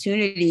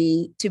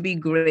opportunity to be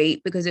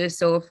great because they're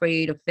so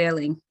afraid of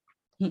failing.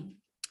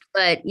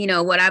 But,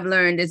 what I've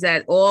learned is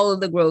that all of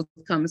the growth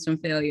comes from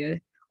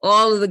failure.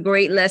 All of the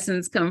great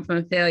lessons come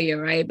from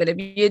failure, right? But if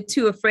you're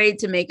too afraid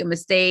to make a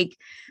mistake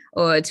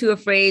or too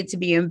afraid to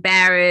be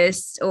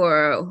embarrassed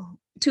or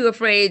too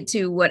afraid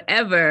to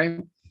whatever,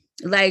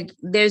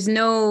 there's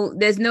no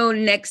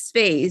next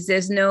phase.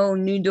 There's no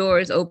new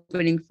doors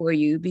opening for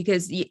you,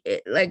 because the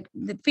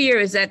fear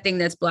is that thing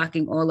that's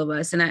blocking all of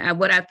us. And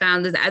what I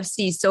found is I've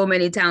seen so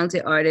many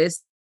talented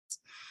artists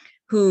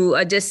who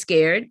are just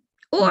scared,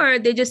 or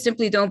they just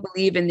simply don't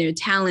believe in their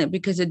talent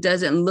because it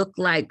doesn't look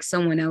like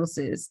someone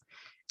else's.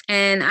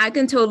 And I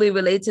can totally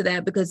relate to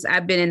that because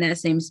I've been in that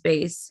same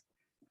space.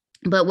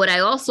 But what I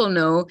also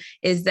know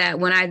is that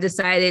when I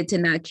decided to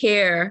not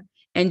care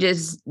and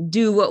just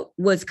do what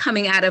was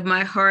coming out of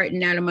my heart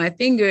and out of my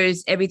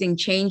fingers, everything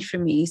changed for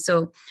me.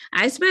 So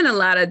I spent a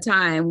lot of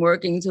time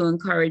working to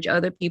encourage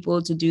other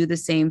people to do the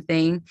same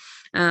thing.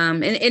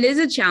 And it is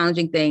a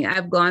challenging thing.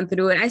 I've gone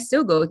through it. I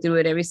still go through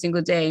it every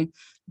single day.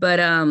 But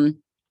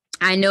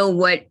I know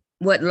what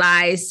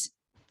lies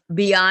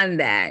beyond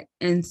that.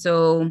 And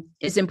so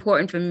it's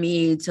important for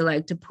me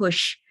to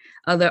push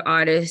other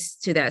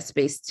artists to that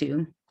space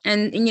too.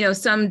 And,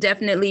 some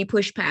definitely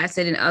push past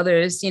it and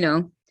others,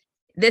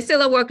 they're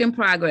still a work in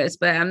progress,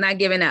 but I'm not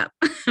giving up.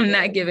 I'm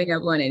not giving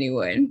up on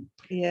anyone.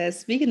 Yeah.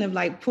 Speaking of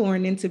like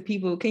pouring into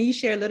people, can you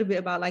share a little bit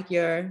about like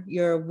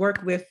your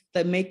work with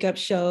the makeup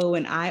show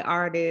and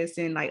iArtists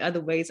and like other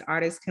ways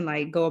artists can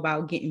like go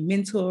about getting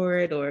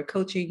mentored or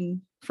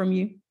coaching from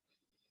you?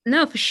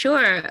 No, for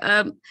sure.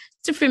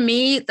 So for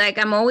me, like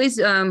I'm always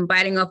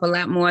biting off a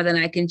lot more than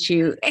I can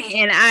chew,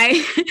 and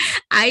I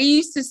I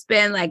used to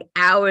spend like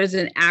hours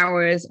and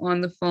hours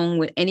on the phone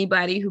with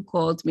anybody who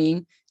called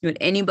me, with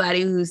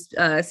anybody who's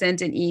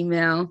sent an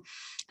email.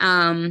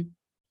 Um,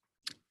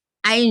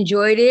 I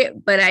enjoyed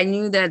it, but I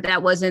knew that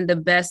that wasn't the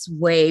best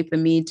way for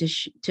me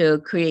to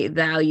create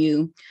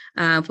value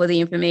for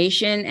the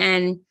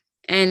information,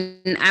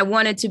 and I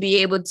wanted to be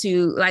able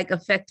to like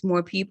affect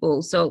more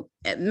people. So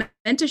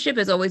mentorship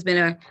has always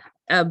been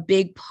a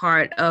big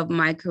part of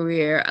my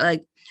career.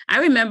 Like I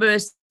remember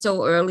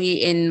so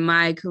early in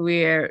my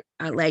career,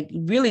 like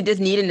really just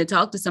needing to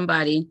talk to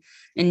somebody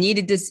and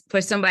needed this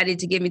for somebody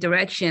to give me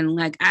direction.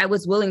 Like I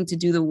was willing to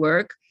do the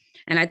work.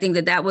 And I think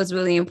that that was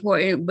really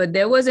important, but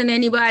there wasn't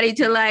anybody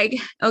to like,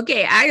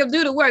 okay, I'll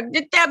do the work.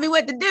 Just tell me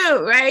what to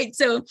do. Right.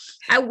 So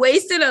I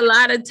wasted a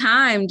lot of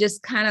time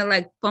just kind of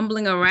like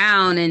fumbling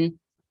around, and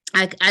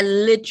I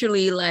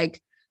literally like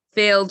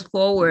failed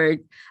forward.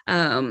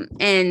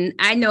 And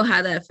I know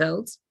how that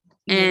felt.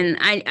 And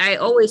I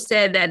always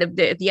said that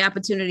if the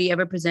opportunity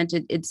ever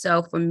presented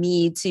itself for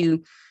me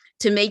to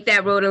make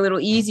that road a little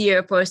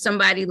easier for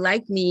somebody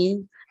like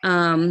me,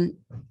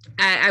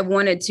 I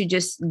wanted to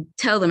just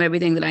tell them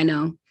everything that I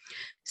know.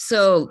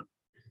 So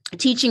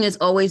teaching has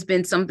always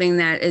been something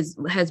that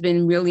has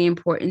been really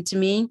important to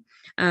me.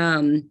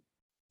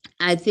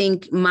 I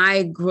think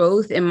my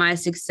growth and my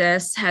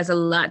success has a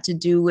lot to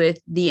do with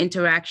the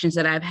interactions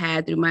that I've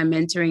had through my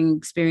mentoring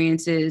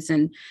experiences.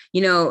 And,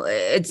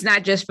 it's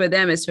not just for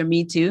them, it's for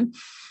me too.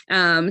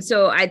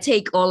 So I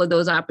take all of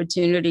those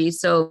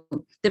opportunities. So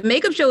the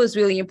makeup show is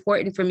really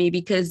important for me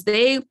because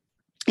I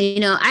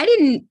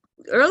didn't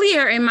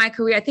earlier in my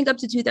career, I think up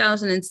to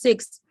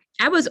 2006,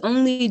 I was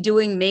only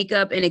doing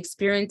makeup and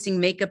experiencing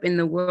makeup in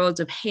the world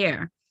of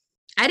hair.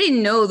 I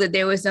didn't know that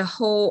there was a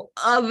whole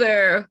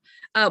other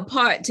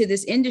part to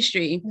this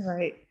industry.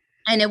 Right.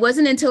 And it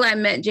wasn't until I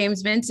met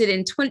James Vincent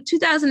in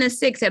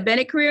 2006 at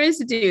Bennett Career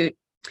Institute.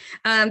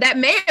 That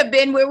may have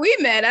been where we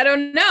met. I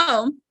don't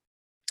know.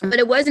 But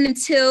it wasn't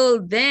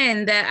until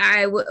then that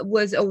I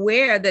was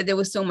aware that there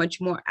was so much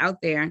more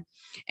out there.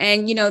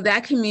 And,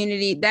 that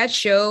community, that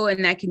show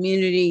and that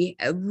community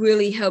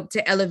really helped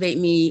to elevate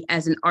me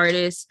as an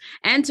artist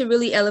and to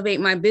really elevate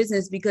my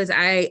business because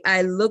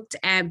I looked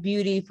at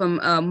beauty from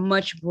a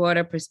much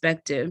broader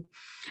perspective.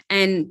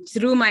 And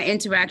through my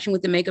interaction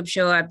with the makeup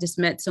show, I've just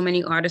met so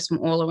many artists from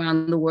all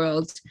around the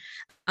world.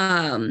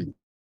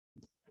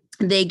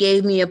 They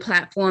gave me a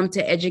platform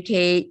to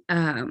educate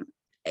in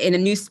a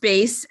new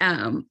space,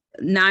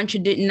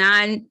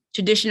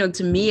 non-traditional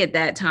to me at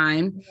that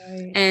time.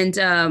 Right. And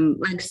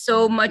like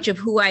so much of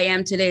who I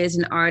am today as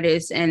an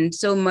artist and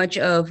so much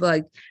of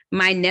like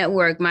my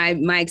network,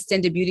 my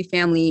extended beauty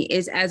family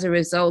is as a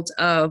result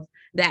of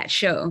that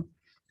show.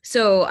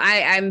 So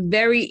I'm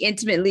very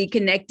intimately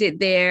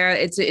connected there.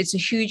 It's a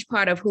huge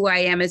part of who I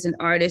am as an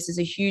artist. It's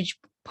a huge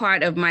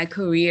part of my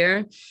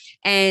career.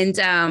 And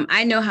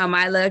I know how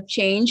my life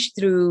changed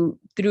through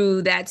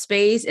that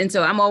space. And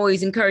so I'm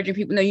always encouraging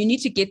people, no, you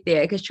need to get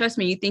there because trust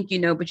me, you think you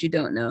know, but you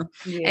don't know.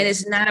 Yeah. And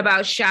it's not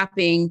about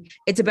shopping.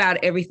 It's about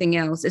everything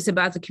else. It's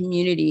about the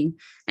community.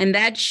 And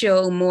that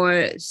show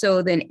more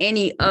so than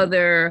any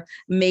other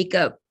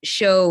makeup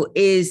show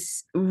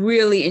is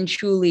really and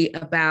truly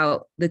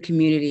about the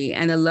community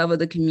and the love of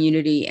the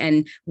community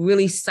and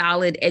really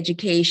solid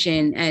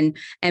education and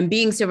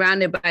being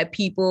surrounded by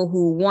people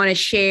who want to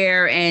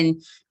share and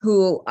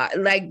who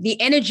like the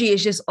energy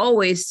is just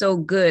always so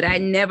good. I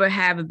never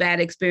have a bad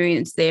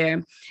experience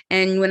there.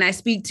 And when I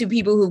speak to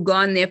people who've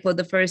gone there for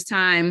the first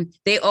time,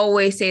 they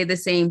always say the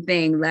same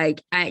thing.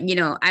 Like, I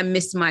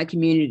miss my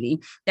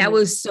community. That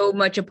was so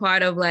much a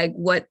part of like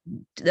what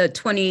the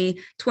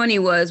 2020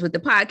 was with the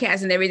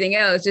podcast and everything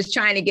else, just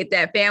trying to get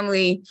that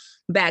family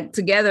back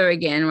together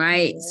again.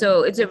 Right. Yeah.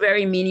 So it's a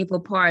very meaningful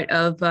part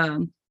of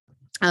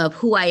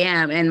who I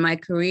am and my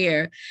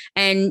career.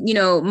 And,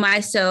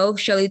 myself,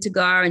 Shirley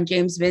Tagar and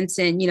James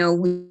Vincent,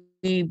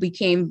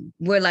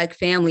 we're like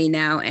family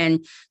now.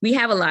 And we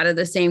have a lot of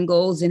the same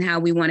goals in how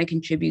we want to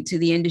contribute to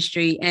the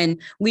industry.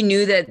 And we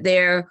knew that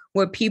there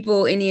were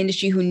people in the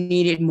industry who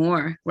needed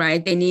more,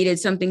 right? They needed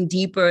something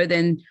deeper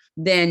than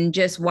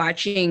just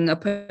watching a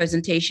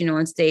presentation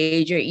on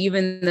stage or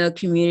even the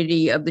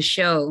community of the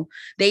show.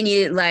 They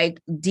needed like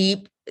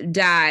deep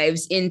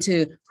dives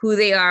into who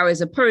they are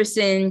as a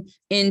person,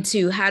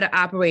 into how to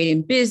operate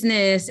in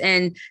business.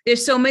 And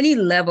there's so many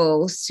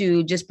levels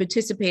to just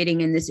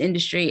participating in this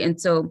industry. And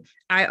so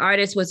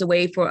iArtists was a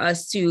way for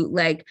us to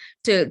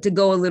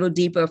go a little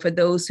deeper for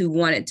those who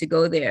wanted to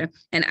go there.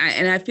 And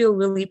I feel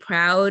really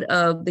proud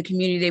of the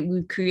community that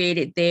we've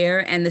created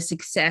there and the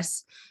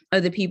success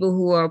of the people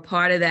who are a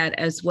part of that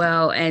as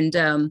well.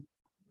 And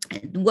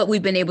what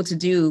we've been able to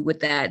do with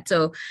that.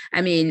 So,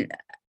 I mean,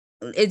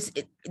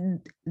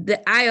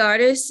 the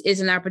iArtist is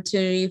an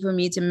opportunity for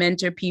me to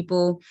mentor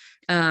people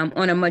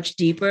on a much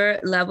deeper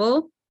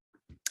level,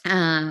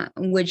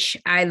 which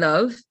I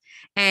love.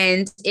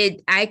 And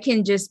I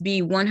can just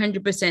be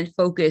 100%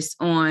 focused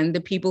on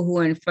the people who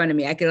are in front of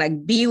me. I can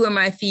like be where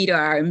my feet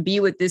are and be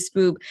with this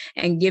group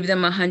and give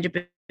them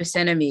 100%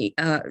 of me.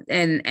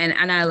 And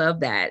I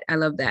love that. I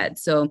love that.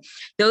 So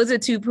those are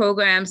two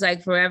programs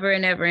like forever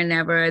and ever and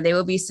ever. They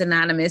will be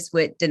synonymous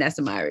with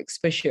Danessa Myricks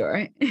for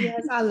sure.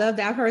 Yes, I love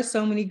that. I've heard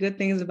so many good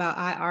things about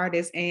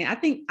iArtist. And I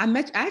think I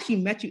actually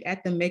met you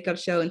at the makeup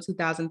show in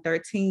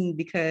 2013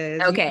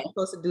 because you were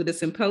supposed to do the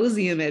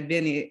symposium at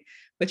Bennett,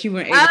 but you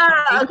weren't able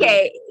to.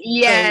 Okay.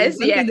 Yes.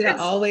 So one thing that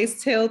I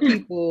always tell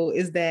people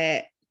is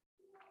that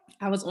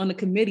I was on the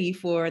committee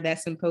for that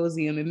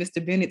symposium, and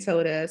Mr. Bennett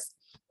told us,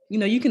 you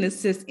know, you can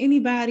assist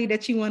anybody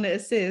that you want to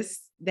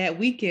assist that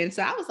weekend.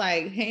 So I was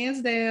like,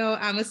 hands down,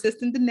 I'm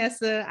assisting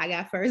Danessa. I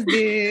got first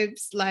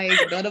dibs. Like,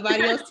 don't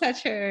nobody else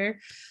touch her.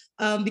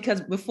 Because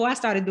before I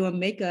started doing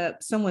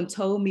makeup, someone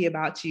told me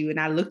about you, and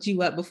I looked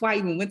you up before I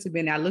even went to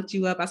Bennett. I looked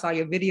you up. I saw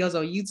your videos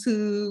on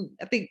YouTube.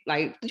 I think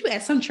like you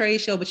had some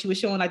trade show, but she was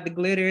showing like the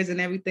glitters and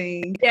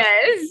everything.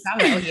 Yes. I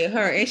was like, oh yeah,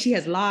 her, and she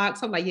has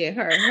locks. I'm like, yeah,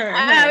 her.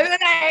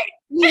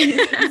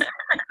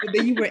 But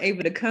then you were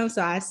able to come,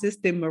 so I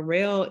assisted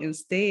Morel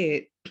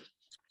instead.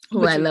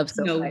 Who I love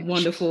so much.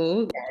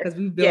 Wonderful, because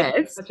we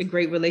built such a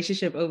great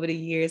relationship over the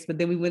years. But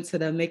then we went to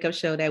the makeup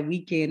show that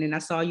weekend, and I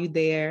saw you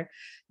there.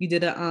 You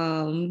did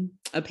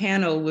a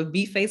panel with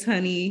Beat Face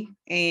Honey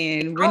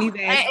and Rennie.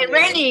 And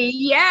Rennie,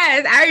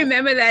 yes, I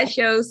remember that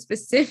show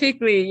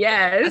specifically.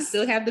 Yes, I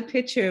still have the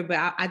picture,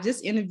 but I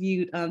just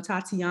interviewed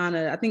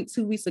Tatiana. I think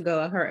 2 weeks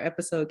ago, her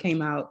episode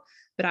came out.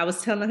 But I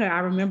was telling her, I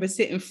remember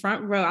sitting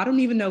front row. I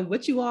don't even know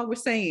what you all were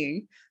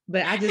saying,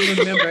 but I just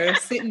remember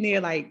sitting there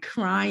like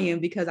crying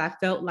because I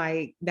felt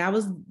like that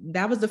was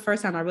the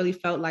first time I really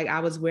felt like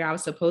I was where I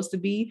was supposed to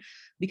be,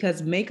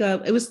 because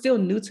makeup, it was still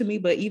new to me,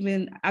 but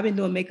even I've been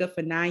doing makeup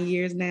for 9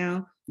 years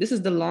now. This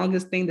is the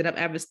longest thing that I've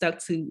ever stuck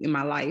to in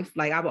my life.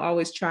 Like I would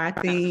always try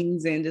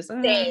things and just,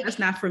 that's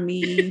not for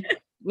me,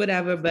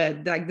 whatever.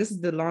 But like, this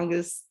is the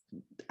longest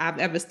I've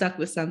ever stuck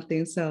with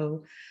something.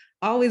 So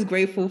always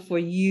grateful for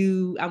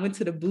you. I went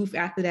to the booth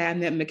after that. I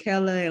met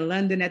Michaela in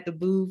London at the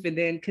booth and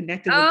then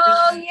connected with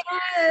them.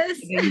 Yes.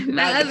 And then you put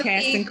out the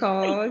casting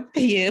call.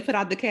 Yeah, put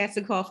out the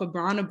casting call for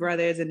Bronner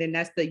Brothers. And then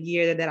that's the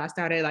year that I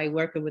started like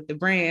working with the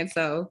brand.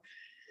 So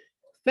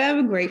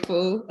forever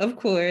grateful, of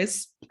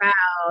course.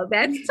 Wow,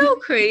 that's so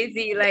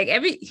crazy. Like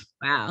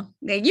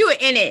like you were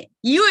in it.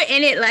 You were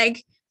in it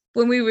like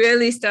when we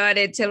really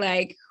started to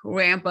like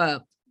ramp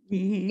up.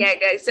 Mm-hmm.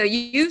 Yeah. So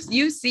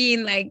you've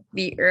seen like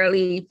the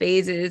early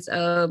phases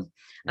of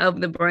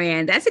the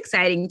brand. That's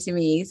exciting to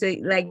me. So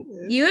like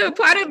you're a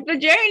part of the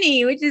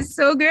journey, which is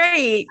so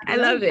great. I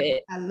love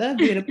it. I love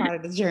being a part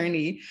of the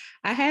journey.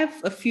 I have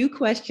a few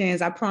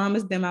questions. I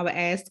promised them I would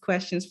ask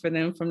questions for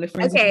them from the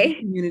Friends of the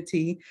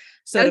community.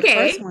 So the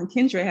first one,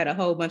 Kendra had a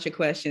whole bunch of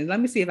questions.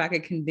 Let me see if I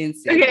can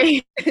condense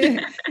it.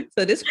 Okay.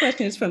 So this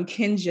question is from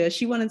Kendra.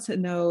 She wanted to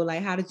know,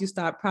 like, how did you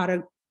start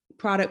product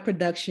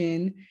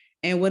production?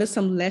 And what are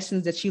some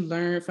lessons that you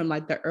learned from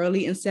like the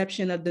early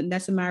inception of the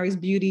Danessa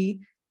Myricks Beauty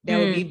that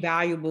would be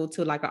valuable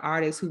to like an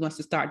artist who wants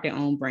to start their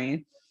own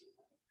brand?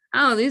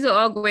 Oh, these are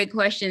all great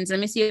questions. Let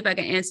me see if I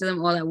can answer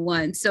them all at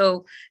once.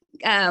 So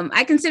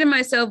I consider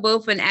myself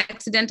both an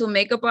accidental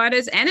makeup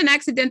artist and an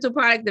accidental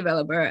product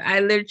developer.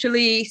 I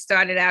literally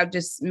started out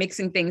just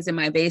mixing things in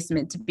my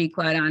basement, to be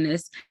quite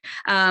honest.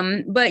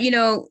 But, you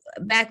know,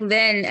 back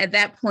then, at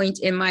that point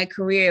in my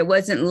career, it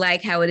wasn't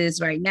like how it is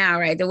right now,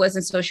 right? There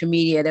wasn't social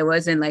media. There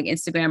wasn't like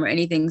Instagram or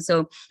anything.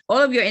 So all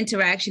of your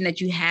interaction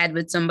that you had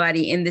with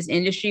somebody in this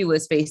industry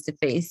was face to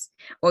face,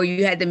 or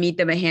you had to meet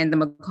them and hand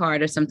them a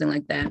card or something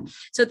like that.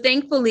 So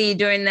thankfully,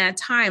 during that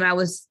time, I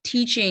was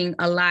teaching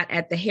a lot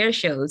at the hair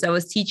shows. I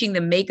was teaching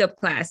the makeup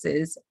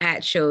classes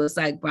at shows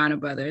like Bronner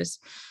Brothers.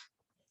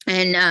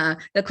 And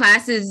the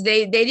classes,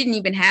 they didn't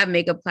even have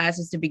makeup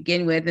classes to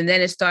begin with. And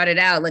then it started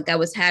out like I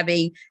was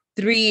having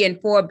 3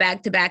 and 4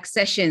 back-to-back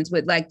sessions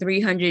with like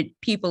 300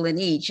 people in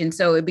each. And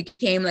so it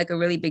became like a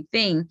really big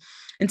thing.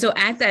 And so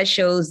at that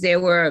shows, there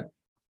were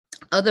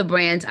other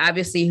brands,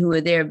 obviously, who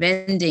were there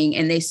vending,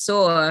 and they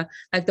saw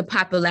like the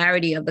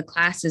popularity of the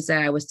classes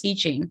that I was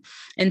teaching.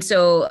 And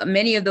so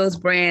many of those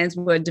brands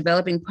were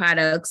developing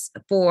products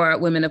for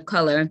women of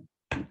color,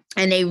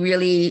 and they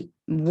really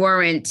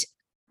weren't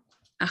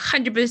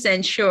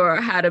 100%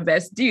 sure how to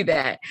best do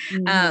that.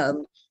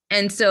 Mm-hmm.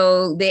 And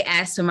so they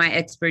asked for my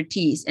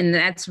expertise, and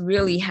that's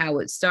really how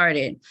it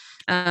started.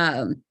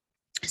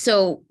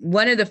 So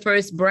one of the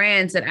first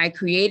brands that I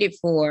created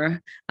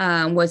for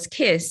was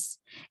Kiss.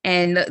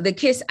 And the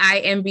Kiss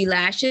IMB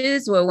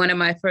lashes were one of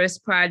my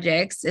first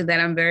projects that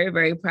I'm very,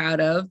 very proud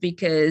of,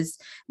 because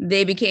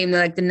they became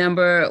like the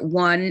number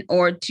 1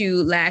 or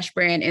 2 lash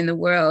brand in the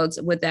world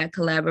with that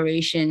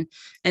collaboration.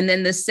 And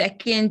then the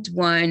second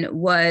one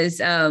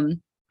was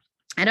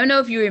I don't know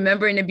if you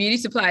remember in the beauty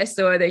supply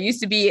store, there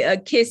used to be a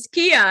Kiss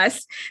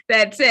kiosk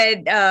that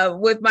said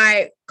with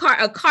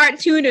a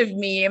cartoon of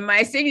me and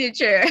my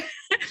signature.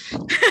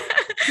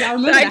 Yeah, I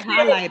remember the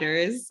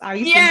highlighters. I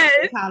used to love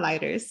those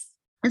highlighters.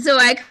 And so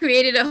I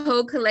created a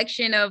whole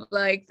collection of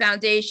like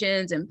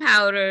foundations and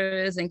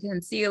powders and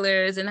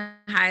concealers and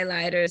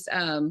highlighters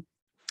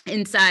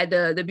inside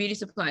the beauty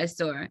supply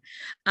store.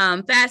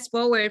 Fast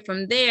forward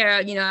from there,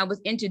 I was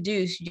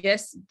introduced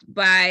just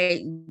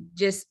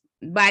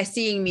by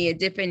seeing me at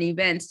different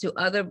events to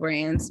other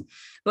brands.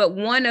 But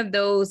one of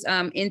those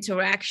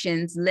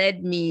interactions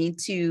led me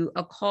to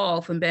a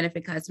call from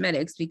Benefit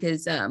Cosmetics,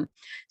 because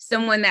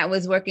someone that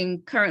was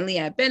working currently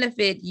at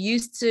Benefit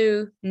used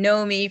to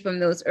know me from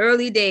those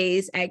early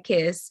days at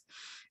Kiss.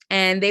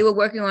 And they were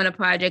working on a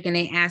project and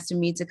they asked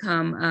me to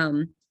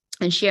come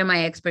and share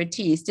my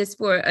expertise just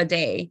for a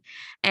day.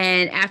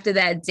 And after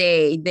that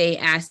day, they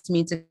asked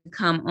me to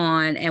come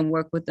on and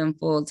work with them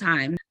full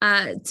time.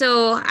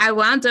 So I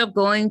wound up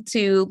going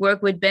to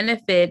work with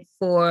Benefit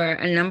for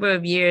a number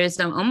of years,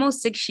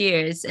 almost 6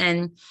 years.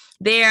 And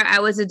there I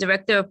was a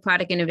director of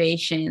product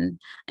innovation.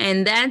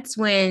 And that's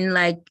when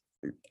like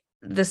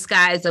the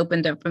skies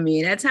opened up for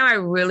me. That's how I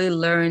really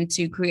learned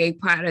to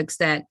create products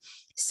that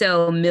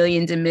sell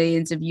millions and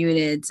millions of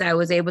units. I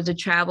was able to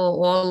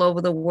travel all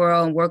over the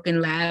world and work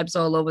in labs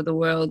all over the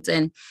world.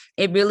 And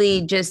it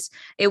really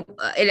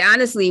it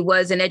honestly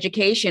was an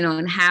education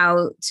on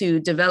how to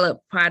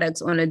develop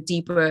products on a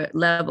deeper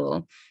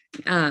level.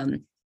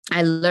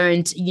 I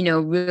learned,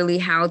 really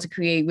how to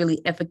create really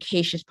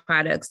efficacious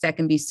products that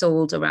can be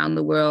sold around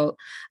the world.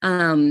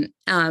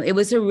 It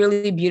was a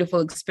really beautiful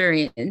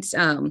experience.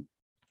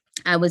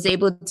 I was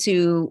able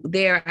to,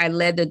 I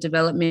led the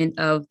development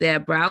of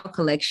their brow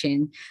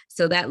collection.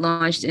 So that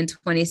launched in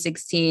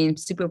 2016,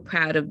 super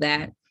proud of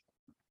that.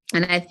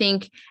 And I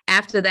think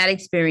after that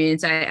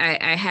experience,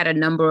 I had a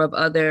number of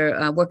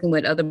other, working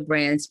with other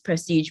brands,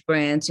 prestige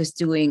brands, just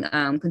doing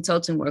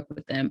consulting work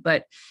with them.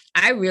 But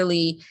I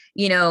really,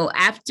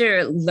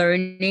 after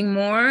learning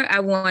more,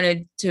 I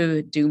wanted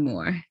to do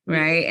more,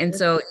 right? And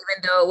so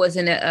even though it was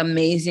an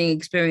amazing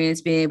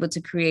experience being able to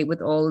create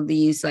with all of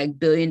these like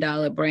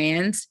billion-dollar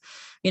brands,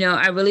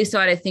 I really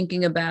started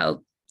thinking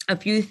about a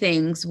few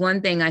things.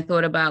 One thing I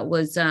thought about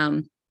was,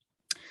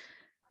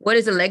 what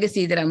is the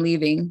legacy that I'm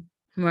leaving,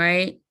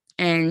 right?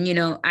 And,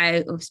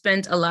 I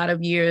spent a lot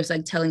of years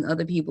like telling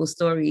other people's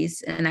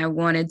stories, and I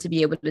wanted to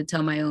be able to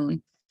tell my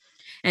own.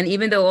 And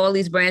even though all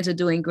these brands are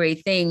doing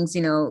great things,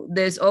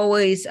 there's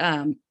always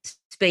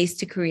space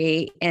to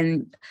create.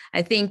 And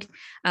I think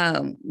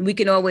we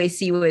can always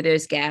see where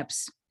there's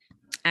gaps.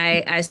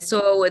 I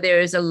saw where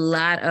there's a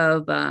lot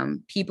of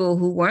people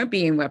who weren't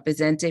being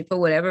represented for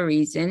whatever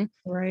reason.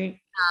 Right.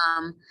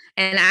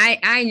 And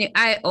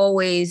I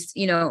always,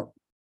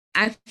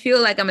 I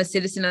feel like I'm a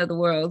citizen of the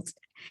world.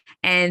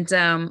 And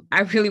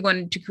I really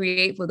wanted to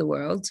create for the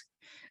world.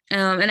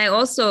 And I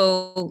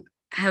also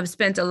have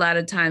spent a lot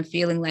of time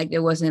feeling like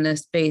there wasn't a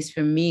space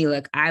for me,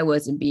 like I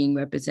wasn't being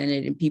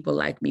represented and people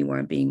like me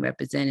weren't being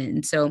represented.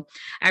 And so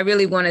I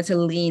really wanted to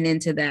lean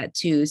into that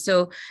too.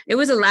 So it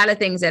was a lot of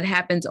things that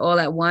happened all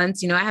at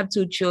once. I have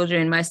 2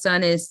 children. My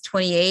son is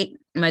 28.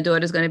 My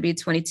daughter's going to be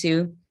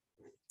 22.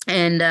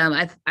 And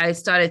I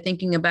started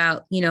thinking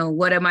about,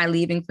 what am I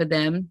leaving for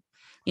them?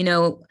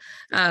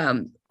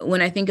 When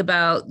I think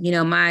about,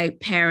 my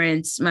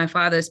parents, my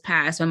father's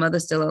passed, my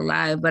mother's still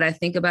alive, but I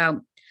think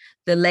about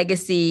the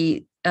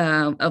legacy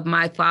of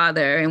my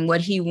father and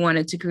what he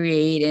wanted to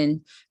create.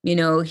 And,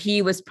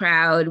 he was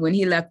proud when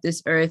he left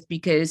this earth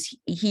because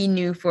he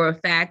knew for a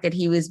fact that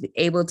he was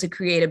able to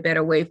create a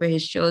better way for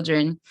his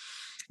children.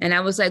 And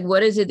I was like,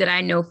 what is it that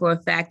I know for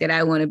a fact that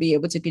I want to be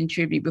able to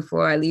contribute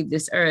before I leave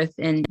this earth?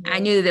 And I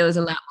knew that there was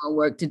a lot more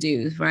work to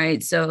do,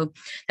 right? So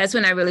that's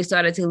when I really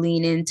started to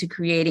lean into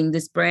creating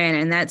this brand.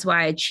 And that's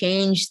why I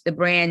changed the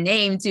brand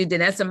name to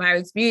Danessa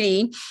Myricks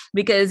Beauty,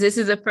 because this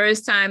is the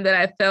first time that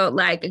I felt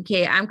like,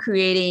 okay, I'm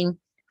creating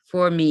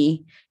for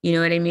me. You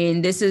know what I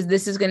mean? This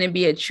is going to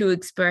be a true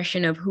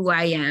expression of who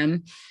I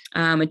am.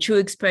 A true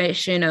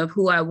expression of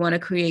who I want to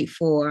create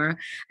for.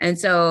 And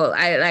so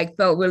I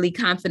felt really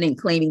confident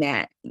claiming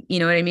that, you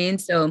know what I mean?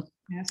 So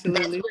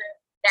absolutely, that's where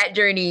that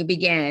journey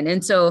began.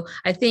 And so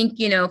I think,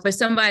 for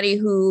somebody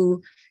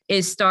who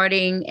is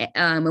starting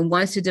and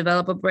wants to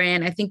develop a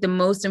brand, I think the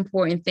most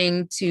important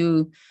thing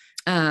to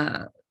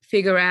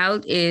figure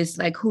out is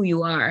like who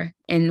you are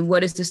and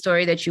what is the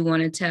story that you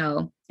want to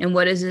tell. And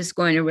what is this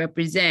going to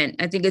represent?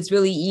 I think it's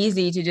really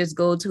easy to just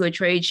go to a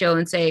trade show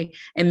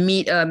and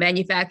meet a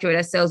manufacturer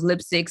that sells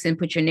lipsticks and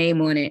put your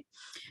name on it.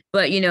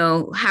 But,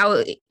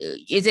 how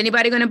is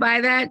anybody going to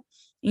buy that?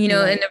 And the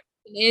reason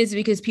is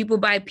because people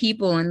buy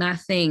people and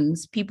not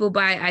things. People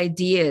buy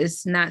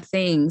ideas, not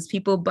things.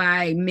 People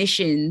buy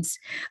missions,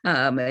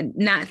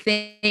 not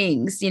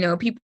things.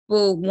 People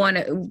want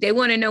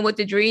to know what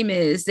the dream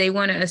is. They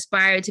want to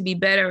aspire to be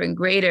better and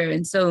greater.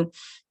 And so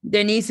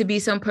there needs to be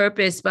some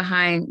purpose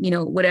behind,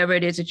 whatever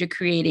it is that you're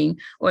creating,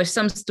 or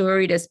some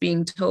story that's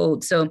being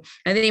told. So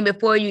I think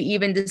before you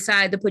even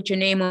decide to put your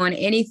name on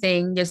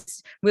anything,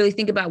 just really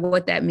think about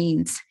what that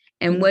means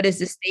and what is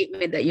the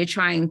statement that you're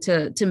trying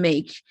to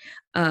make,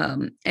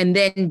 and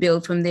then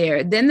build from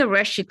there. Then the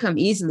rest should come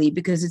easily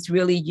because it's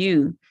really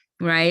you,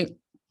 right?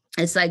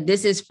 It's like,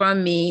 this is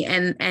from me,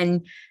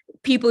 and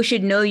people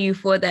should know you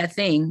for that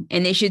thing,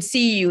 and they should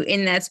see you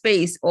in that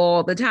space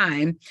all the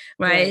time,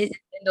 right?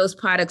 And those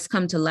products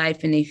come to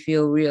life and they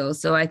feel real.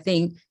 So I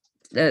think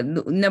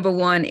number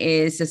one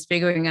is just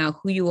figuring out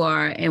who you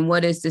are and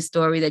what is the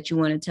story that you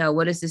want to tell.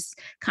 What is this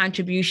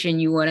contribution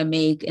you want to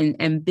make,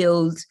 and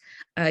build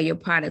your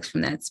products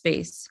from that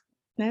space.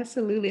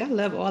 Absolutely. I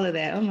love all of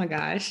that. Oh my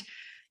gosh.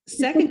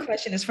 Second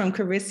question is from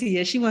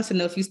Carissa. She wants to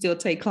know if you still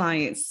take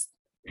clients.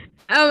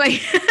 Oh my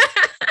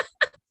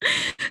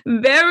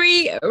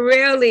Very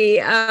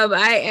rarely.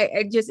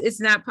 I just,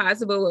 it's not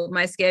possible with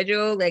my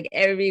schedule, like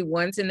every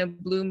once in a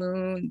blue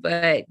moon,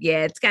 but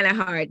yeah, it's kind of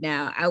hard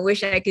now. I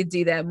wish I could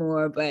do that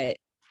more, but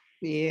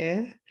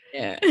yeah.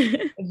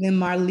 And then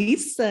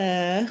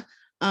Marlisa,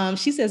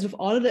 she says, with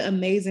all of the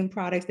amazing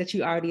products that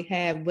you already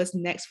have, what's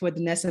next for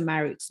Danessa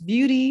Myricks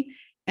Beauty?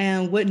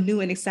 And what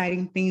new and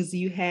exciting things do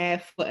you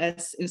have for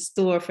us in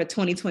store for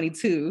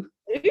 2022?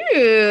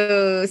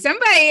 Ooh,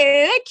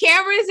 the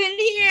camera's in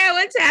here.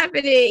 What's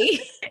happening?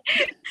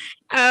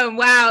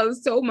 Wow,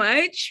 so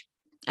much.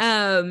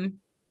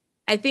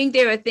 I think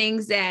there are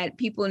things that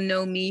people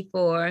know me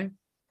for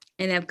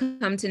and have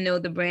come to know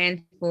the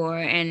brand for.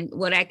 And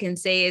what I can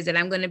say is that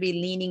I'm going to be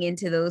leaning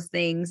into those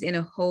things in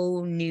a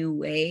whole new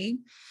way.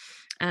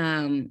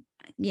 I'm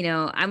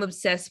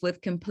obsessed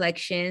with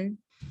complexion,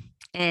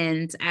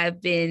 and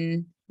I've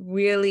been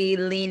really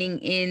leaning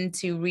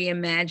into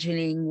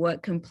reimagining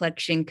what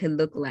complexion could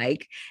look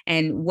like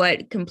and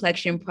what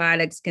complexion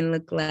products can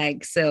look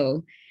like.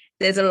 So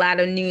there's a lot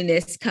of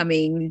newness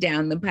coming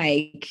down the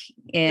pike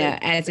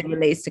as it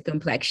relates to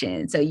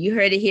complexion. So you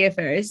heard it here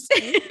first.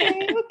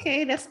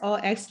 Okay, that's all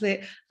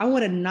excellent. I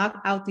want to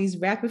knock out these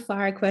rapid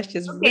fire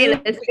questions. Okay,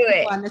 let's do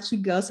it. Before I let you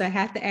go. So I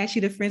have to ask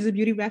you the Friends of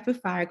Beauty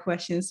rapid fire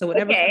questions. So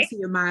whatever comes to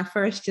your mind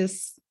first,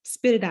 just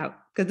spit it out,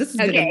 because this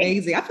has been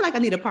amazing. I feel like I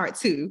need a part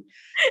 2.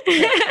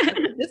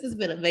 This has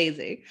been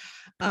amazing.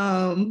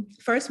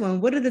 First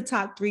one, what are the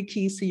top 3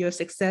 keys to your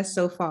success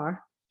so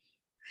far?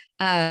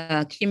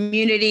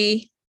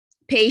 Community,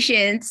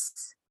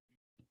 patience,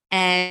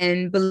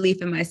 and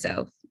belief in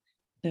myself.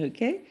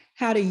 Okay.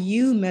 How do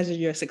you measure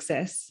your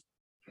success?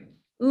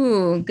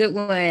 Ooh, good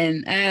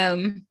one.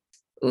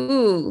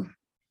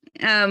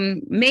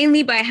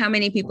 Mainly by how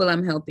many people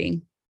I'm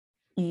helping.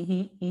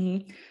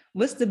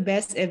 What's the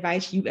best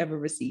advice you've ever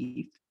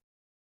received?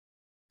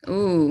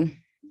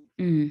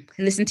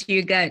 Listen to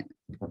your gut.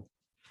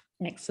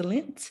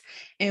 Excellent.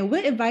 And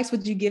what advice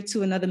would you give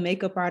to another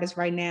makeup artist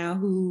right now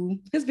who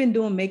has been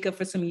doing makeup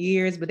for some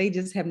years, but they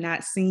just have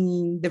not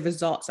seen the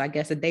results, I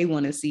guess, that they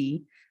want to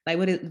see? Like,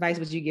 what advice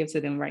would you give to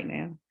them right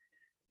now?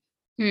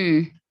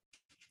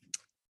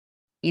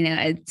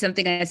 It's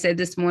something I said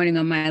this morning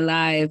on my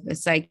live.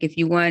 It's like, if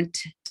you want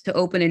to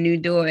open a new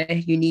door,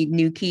 you need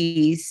new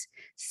keys.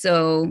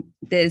 So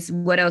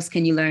what else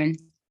can you learn?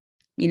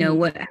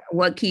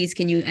 What keys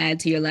can you add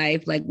to your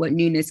life? Like, what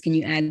newness can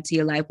you add to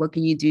your life? What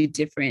can you do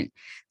different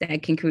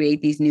that can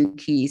create these new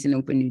keys and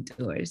open new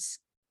doors?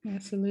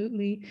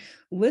 Absolutely.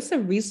 What's a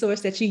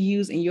resource that you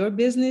use in your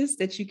business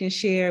that you can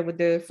share with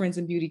the Friends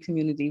in Beauty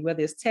community,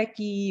 whether it's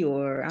techie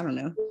or, I don't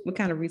know, what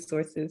kind of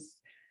resources?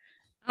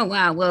 Oh,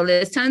 wow. Well,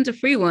 there's tons of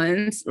free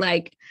ones.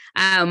 Like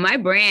my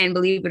brand,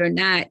 believe it or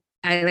not,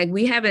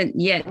 we haven't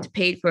yet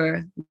paid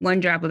for one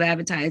drop of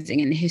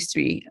advertising in the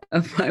history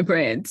of my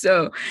brand.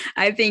 So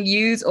I think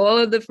use all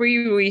of the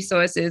free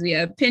resources. We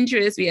have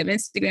Pinterest, we have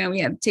Instagram, we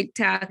have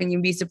TikTok, and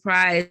you'll be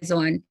surprised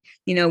on,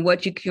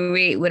 what you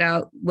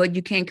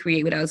can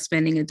create without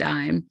spending a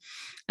dime.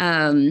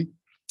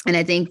 And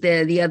I think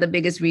the other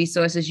biggest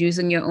resource is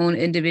using your own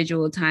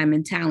individual time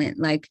and talent.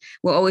 Like,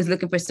 we're always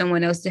looking for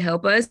someone else to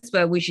help us,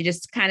 but we should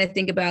just kind of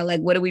think about, like,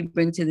 what do we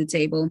bring to the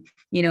table?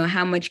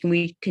 How much can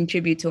we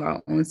contribute to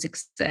our own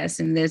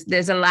success? And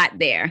there's a lot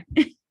there.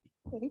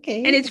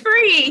 Okay. And it's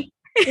free.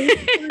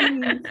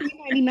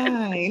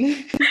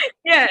 $3.99.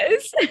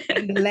 Yes.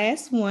 And the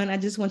last one, I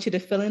just want you to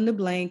fill in the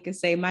blank and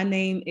say, my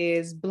name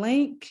is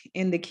blank,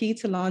 and the key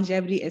to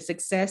longevity and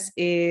success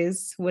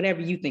is whatever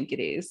you think it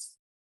is.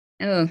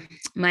 Oh,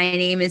 my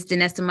name is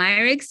Danessa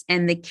Myricks,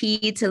 and the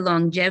key to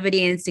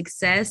longevity and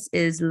success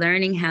is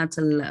learning how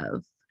to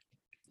love.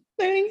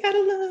 Learning how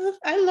to love.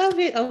 I love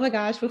it. Oh my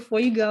gosh. Before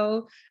you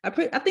go, I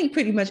think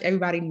pretty much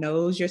everybody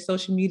knows your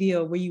social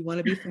media or where you want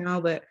to be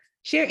found, but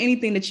share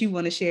anything that you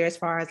want to share as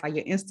far as like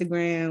your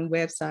Instagram,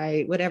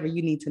 website, whatever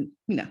you need to,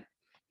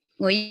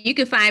 Well, you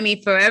can find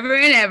me forever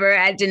and ever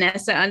at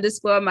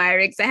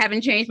Danessa_Myricks. I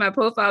haven't changed my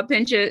profile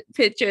picture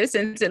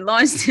since it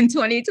launched in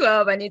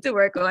 2012. I need to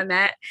work on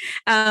that.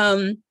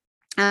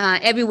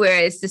 Everywhere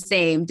it's the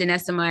same,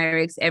 Danessa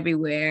Myricks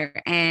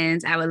everywhere.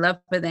 And I would love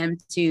for them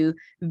to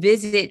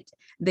visit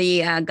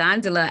the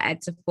gondola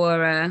at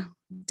Sephora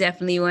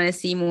definitely want to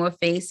see more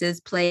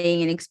faces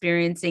playing and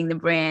experiencing the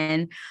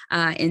brand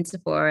in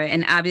Sephora.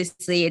 And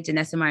obviously at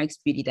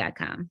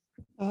DanessaMyricksBeauty.com.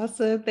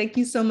 Awesome. Thank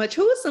you so much.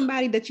 Who is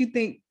somebody that you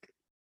think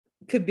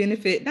could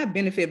not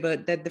benefit,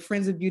 but that the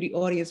Friends of Beauty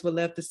audience would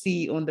love to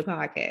see on the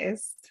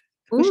podcast?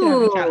 Who should I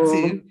reach out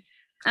to?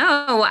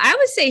 Oh, I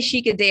would say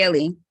Sheikah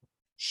Daily.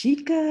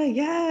 Sheikah,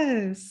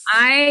 yes.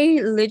 I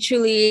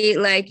literally,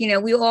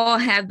 we all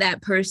have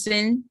that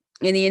person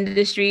in the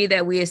industry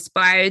that we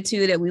aspire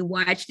to, that we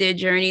watch their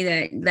journey,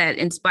 that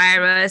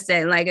inspire us,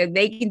 that like, if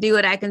they can do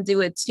it, I can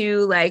do it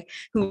too, like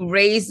who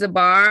raised the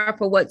bar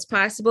for what's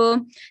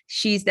possible.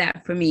 She's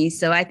that for me.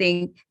 So I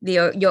think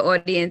your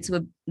audience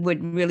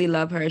would really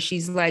love her.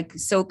 She's like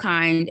so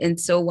kind and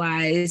so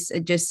wise,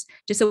 just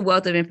a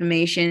wealth of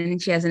information.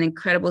 She has an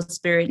incredible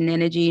spirit and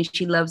energy.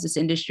 She loves this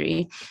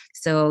industry.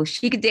 So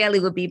Sheikah Daily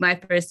would be my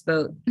first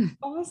vote.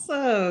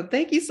 Awesome.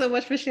 Thank you so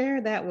much for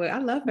sharing that one. I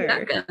love her.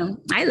 You're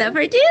welcome. I love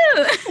her too.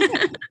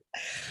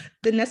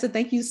 Danessa,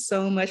 thank you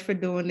so much for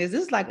doing this.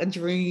 This is like a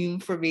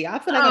dream for me. I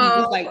feel like I'm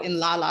just like in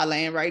La La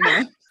Land right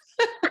now.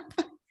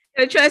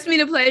 Trust me,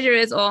 the pleasure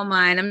is all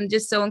mine. I'm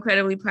just so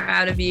incredibly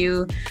proud of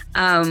you.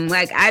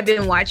 I've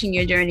been watching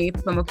your journey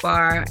from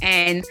afar,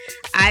 and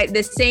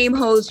the same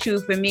holds true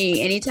for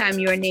me. Anytime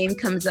your name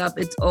comes up,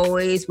 it's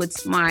always with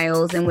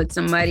smiles and with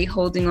somebody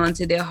holding on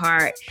to their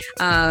heart,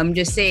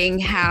 just saying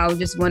how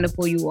just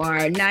wonderful you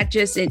are, not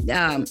just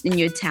in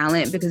your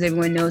talent, because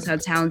everyone knows how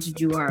talented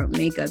you are at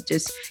makeup.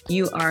 Just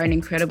you are an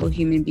incredible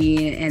human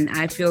being, and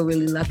I feel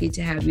really lucky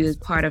to have you as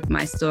part of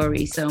my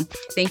story. So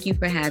thank you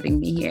for having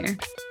me here.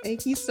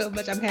 Thank you so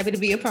much. I'm happy to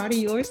be a part of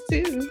yours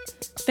too.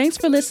 Thanks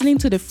for listening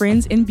to the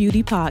Friends in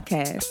Beauty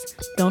podcast.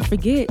 Don't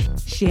forget,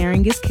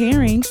 sharing is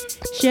caring.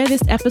 Share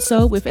this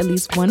episode with at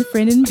least one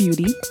friend in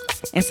beauty,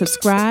 and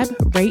subscribe,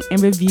 rate,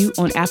 and review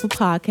on Apple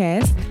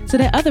Podcasts so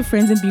that other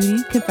friends in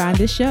beauty can find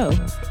this show.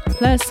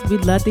 Plus,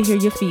 we'd love to hear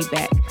your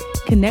feedback.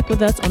 Connect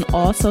with us on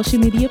all social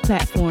media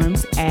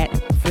platforms at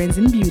Friends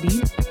in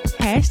Beauty,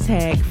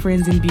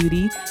 #Friends in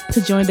Beauty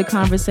to join the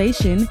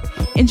conversation,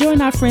 and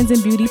join our Friends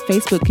in Beauty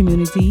Facebook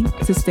community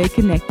to stay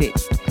connected.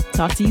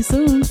 Talk to you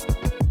soon.